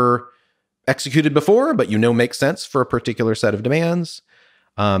you've never executed before, but makes sense for a particular set of demands.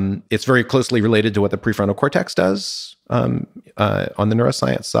 It's very closely related to what the prefrontal cortex does on the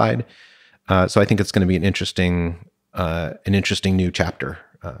neuroscience side. So I think it's going to be an interesting new chapter.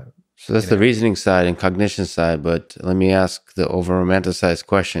 So that's the reasoning side and cognition side. But let me ask the over-romanticized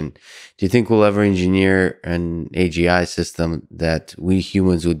question. Do you think we'll ever engineer an AGI system that we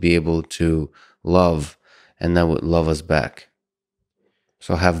humans would be able to love and that would love us back?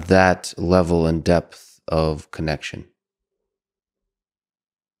 So have that level and depth of connection.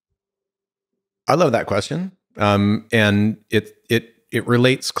 I love that question. And it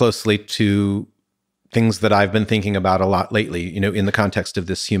relates closely to things that I've been thinking about a lot lately, in the context of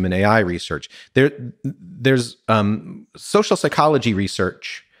this human AI research. There's social psychology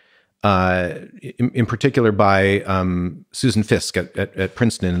research, in particular by Susan Fiske at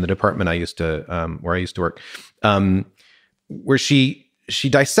Princeton in the department where I used to work, where she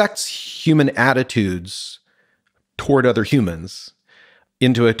dissects human attitudes toward other humans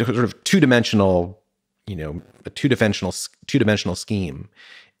into a sort of two-dimensional a two-dimensional scheme.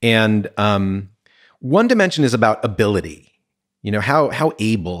 And one dimension is about ability. How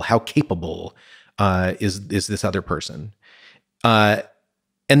able, how capable is this other person? But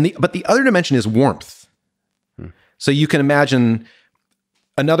the other dimension is warmth. So you can imagine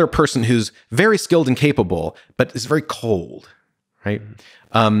another person who's very skilled and capable, but is very cold, right?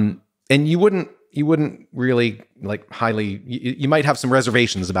 And you wouldn't really you might have some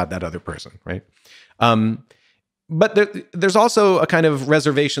reservations about that other person, right? But there's also a kind of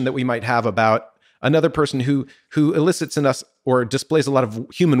reservation that we might have about another person who elicits in us or displays a lot of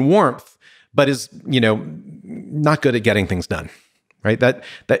human warmth, but is not good at getting things done, right? That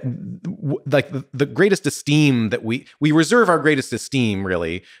like the greatest esteem that we reserve our greatest esteem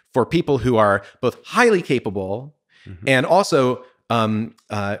really for people who are both highly capable and also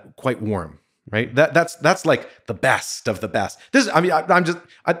quite warm, right? That's like the best of the best. This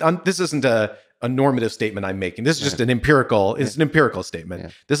isn't a normative statement I'm making. This is just an empirical. It's an empirical statement.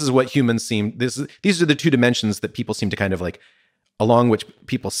 Yeah. This is what humans seem. These are the two dimensions that people seem to kind of like, along which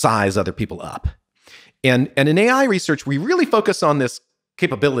people size other people up. And in AI research, we really focus on this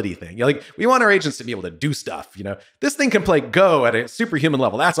capability thing. We want our agents to be able to do stuff. This thing can play Go at a superhuman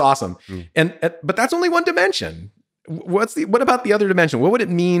level. That's awesome. But that's only one dimension. What about the other dimension? What would it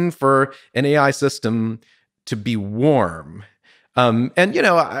mean for an AI system to be warm? I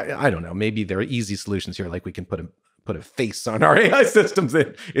don't know. Maybe there are easy solutions here, like we can put a face on our AI systems.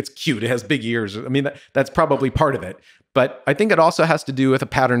 It's cute. It has big ears. I mean, that's probably part of it. But I think it also has to do with a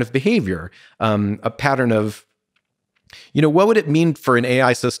pattern of behavior, a pattern of, what would it mean for an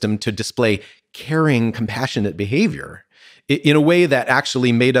AI system to display caring, compassionate behavior in a way that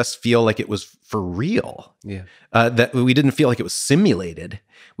actually made us feel like it was for real? Yeah. That we didn't feel like it was simulated.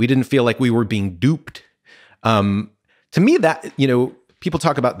 We didn't feel like we were being duped. To me, that, people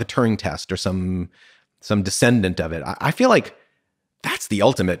talk about the Turing test or some descendant of it. I feel like that's the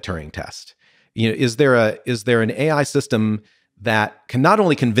ultimate Turing test. Is there an AI system that can not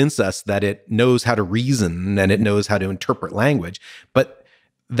only convince us that it knows how to reason and it knows how to interpret language, but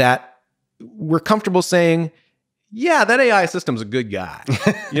that we're comfortable saying, yeah, that AI system's a good guy.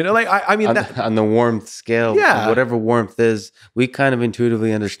 On the warmth scale, yeah, whatever warmth is, we kind of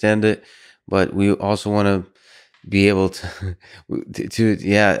intuitively understand it, but we also want to be able to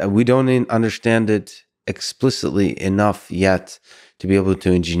we don't understand it explicitly enough yet to be able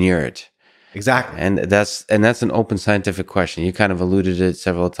to engineer it. Exactly. And that's an open scientific question. You kind of alluded to it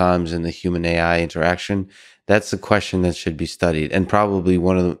several times in the human AI interaction. That's a question that should be studied, and probably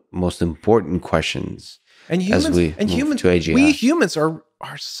one of the most important questions. And humans, as we move to AGI. We humans are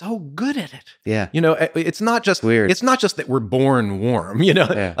so good at it. Yeah. It's not just weird. It's not just that we're born warm,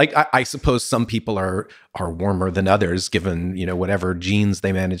 Yeah. Like I suppose some people are warmer than others given, whatever genes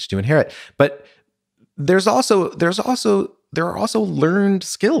they manage to inherit. But there are also learned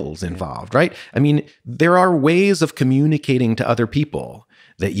skills involved, right? I mean, there are ways of communicating to other people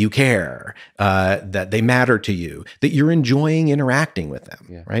that you care, that they matter to you, that you're enjoying interacting with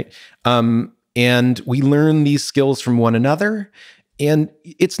them, right? And we learn these skills from one another. And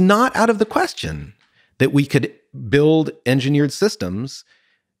it's not out of the question that we could build engineered systems.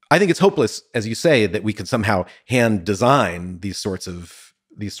 I think it's hopeless, as you say, that we could somehow hand design these sorts of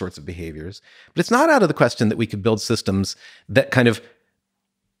behaviors. But it's not out of the question that we could build systems that kind of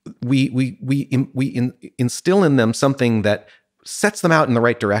we instill in them something that sets them out in the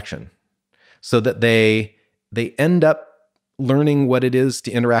right direction, so that they end up learning what it is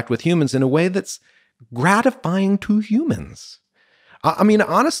to interact with humans in a way that's gratifying to humans. I mean,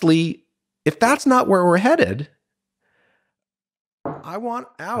 honestly, if that's not where we're headed, I want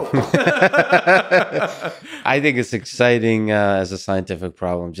out. I think it's exciting as a scientific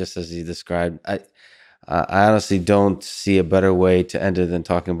problem, just as you described. I honestly don't see a better way to end it than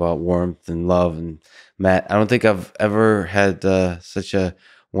talking about warmth and love. And Matt, I don't think I've ever had such a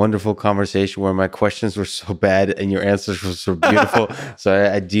wonderful conversation where my questions were so bad and your answers were so beautiful.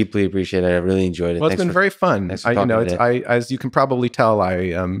 So I deeply appreciate it. I really enjoyed it. Well, it's been very fun. As you can probably tell,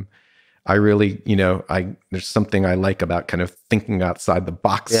 I really, there's something I like about kind of thinking outside the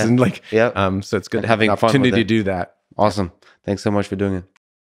box and so it's good to have an opportunity to do that. Awesome. Thanks so much for doing it.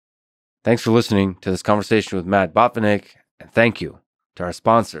 Thanks for listening to this conversation with Matt Botvinick, and thank you to our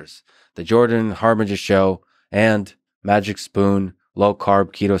sponsors, the Jordan Harbinger Show and Magic Spoon Low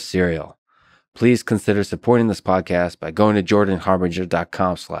Carb Keto Cereal. Please consider supporting this podcast by going to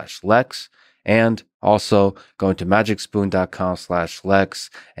jordanharbinger.com/Lex and also going to magicspoon.com/Lex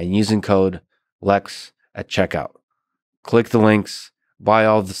and using code LEX at checkout. Click the links, buy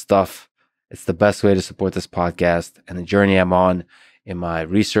all the stuff. It's the best way to support this podcast and the journey I'm on in my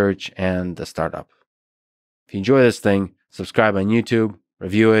research and the startup. If you enjoy this thing, subscribe on YouTube,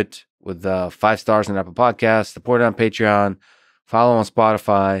 review it with 5 stars on Apple Podcasts, support it on Patreon, follow on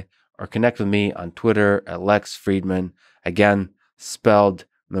Spotify, or connect with me on Twitter at Lex Fridman. Again, spelled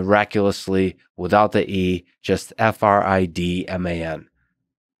miraculously without the E, just Fridman.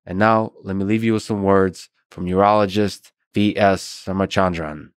 And now, let me leave you with some words from neurologist V.S.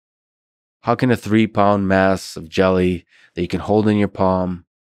 Ramachandran. How can a 3-pound mass of jelly that you can hold in your palm,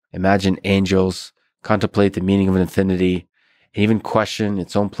 imagine angels, contemplate the meaning of infinity, and even question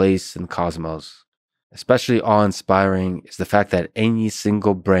its own place in the cosmos? Especially awe-inspiring is the fact that any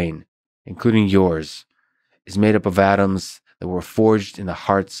single brain, including yours, is made up of atoms that were forged in the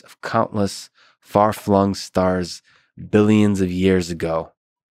hearts of countless far-flung stars billions of years ago.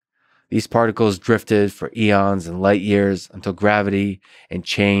 These particles drifted for eons and light years until gravity and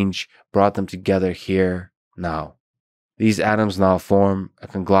change brought them together here, now. These atoms now form a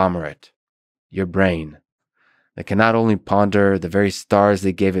conglomerate, your brain, that can not only ponder the very stars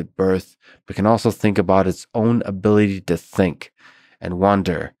that gave it birth, but can also think about its own ability to think and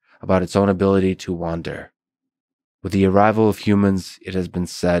wonder about its own ability to wander. With the arrival of humans, it has been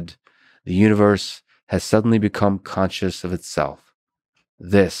said, the universe has suddenly become conscious of itself.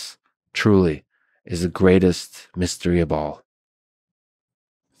 This, truly, is the greatest mystery of all.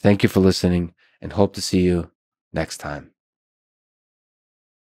 Thank you for listening and hope to see you next time.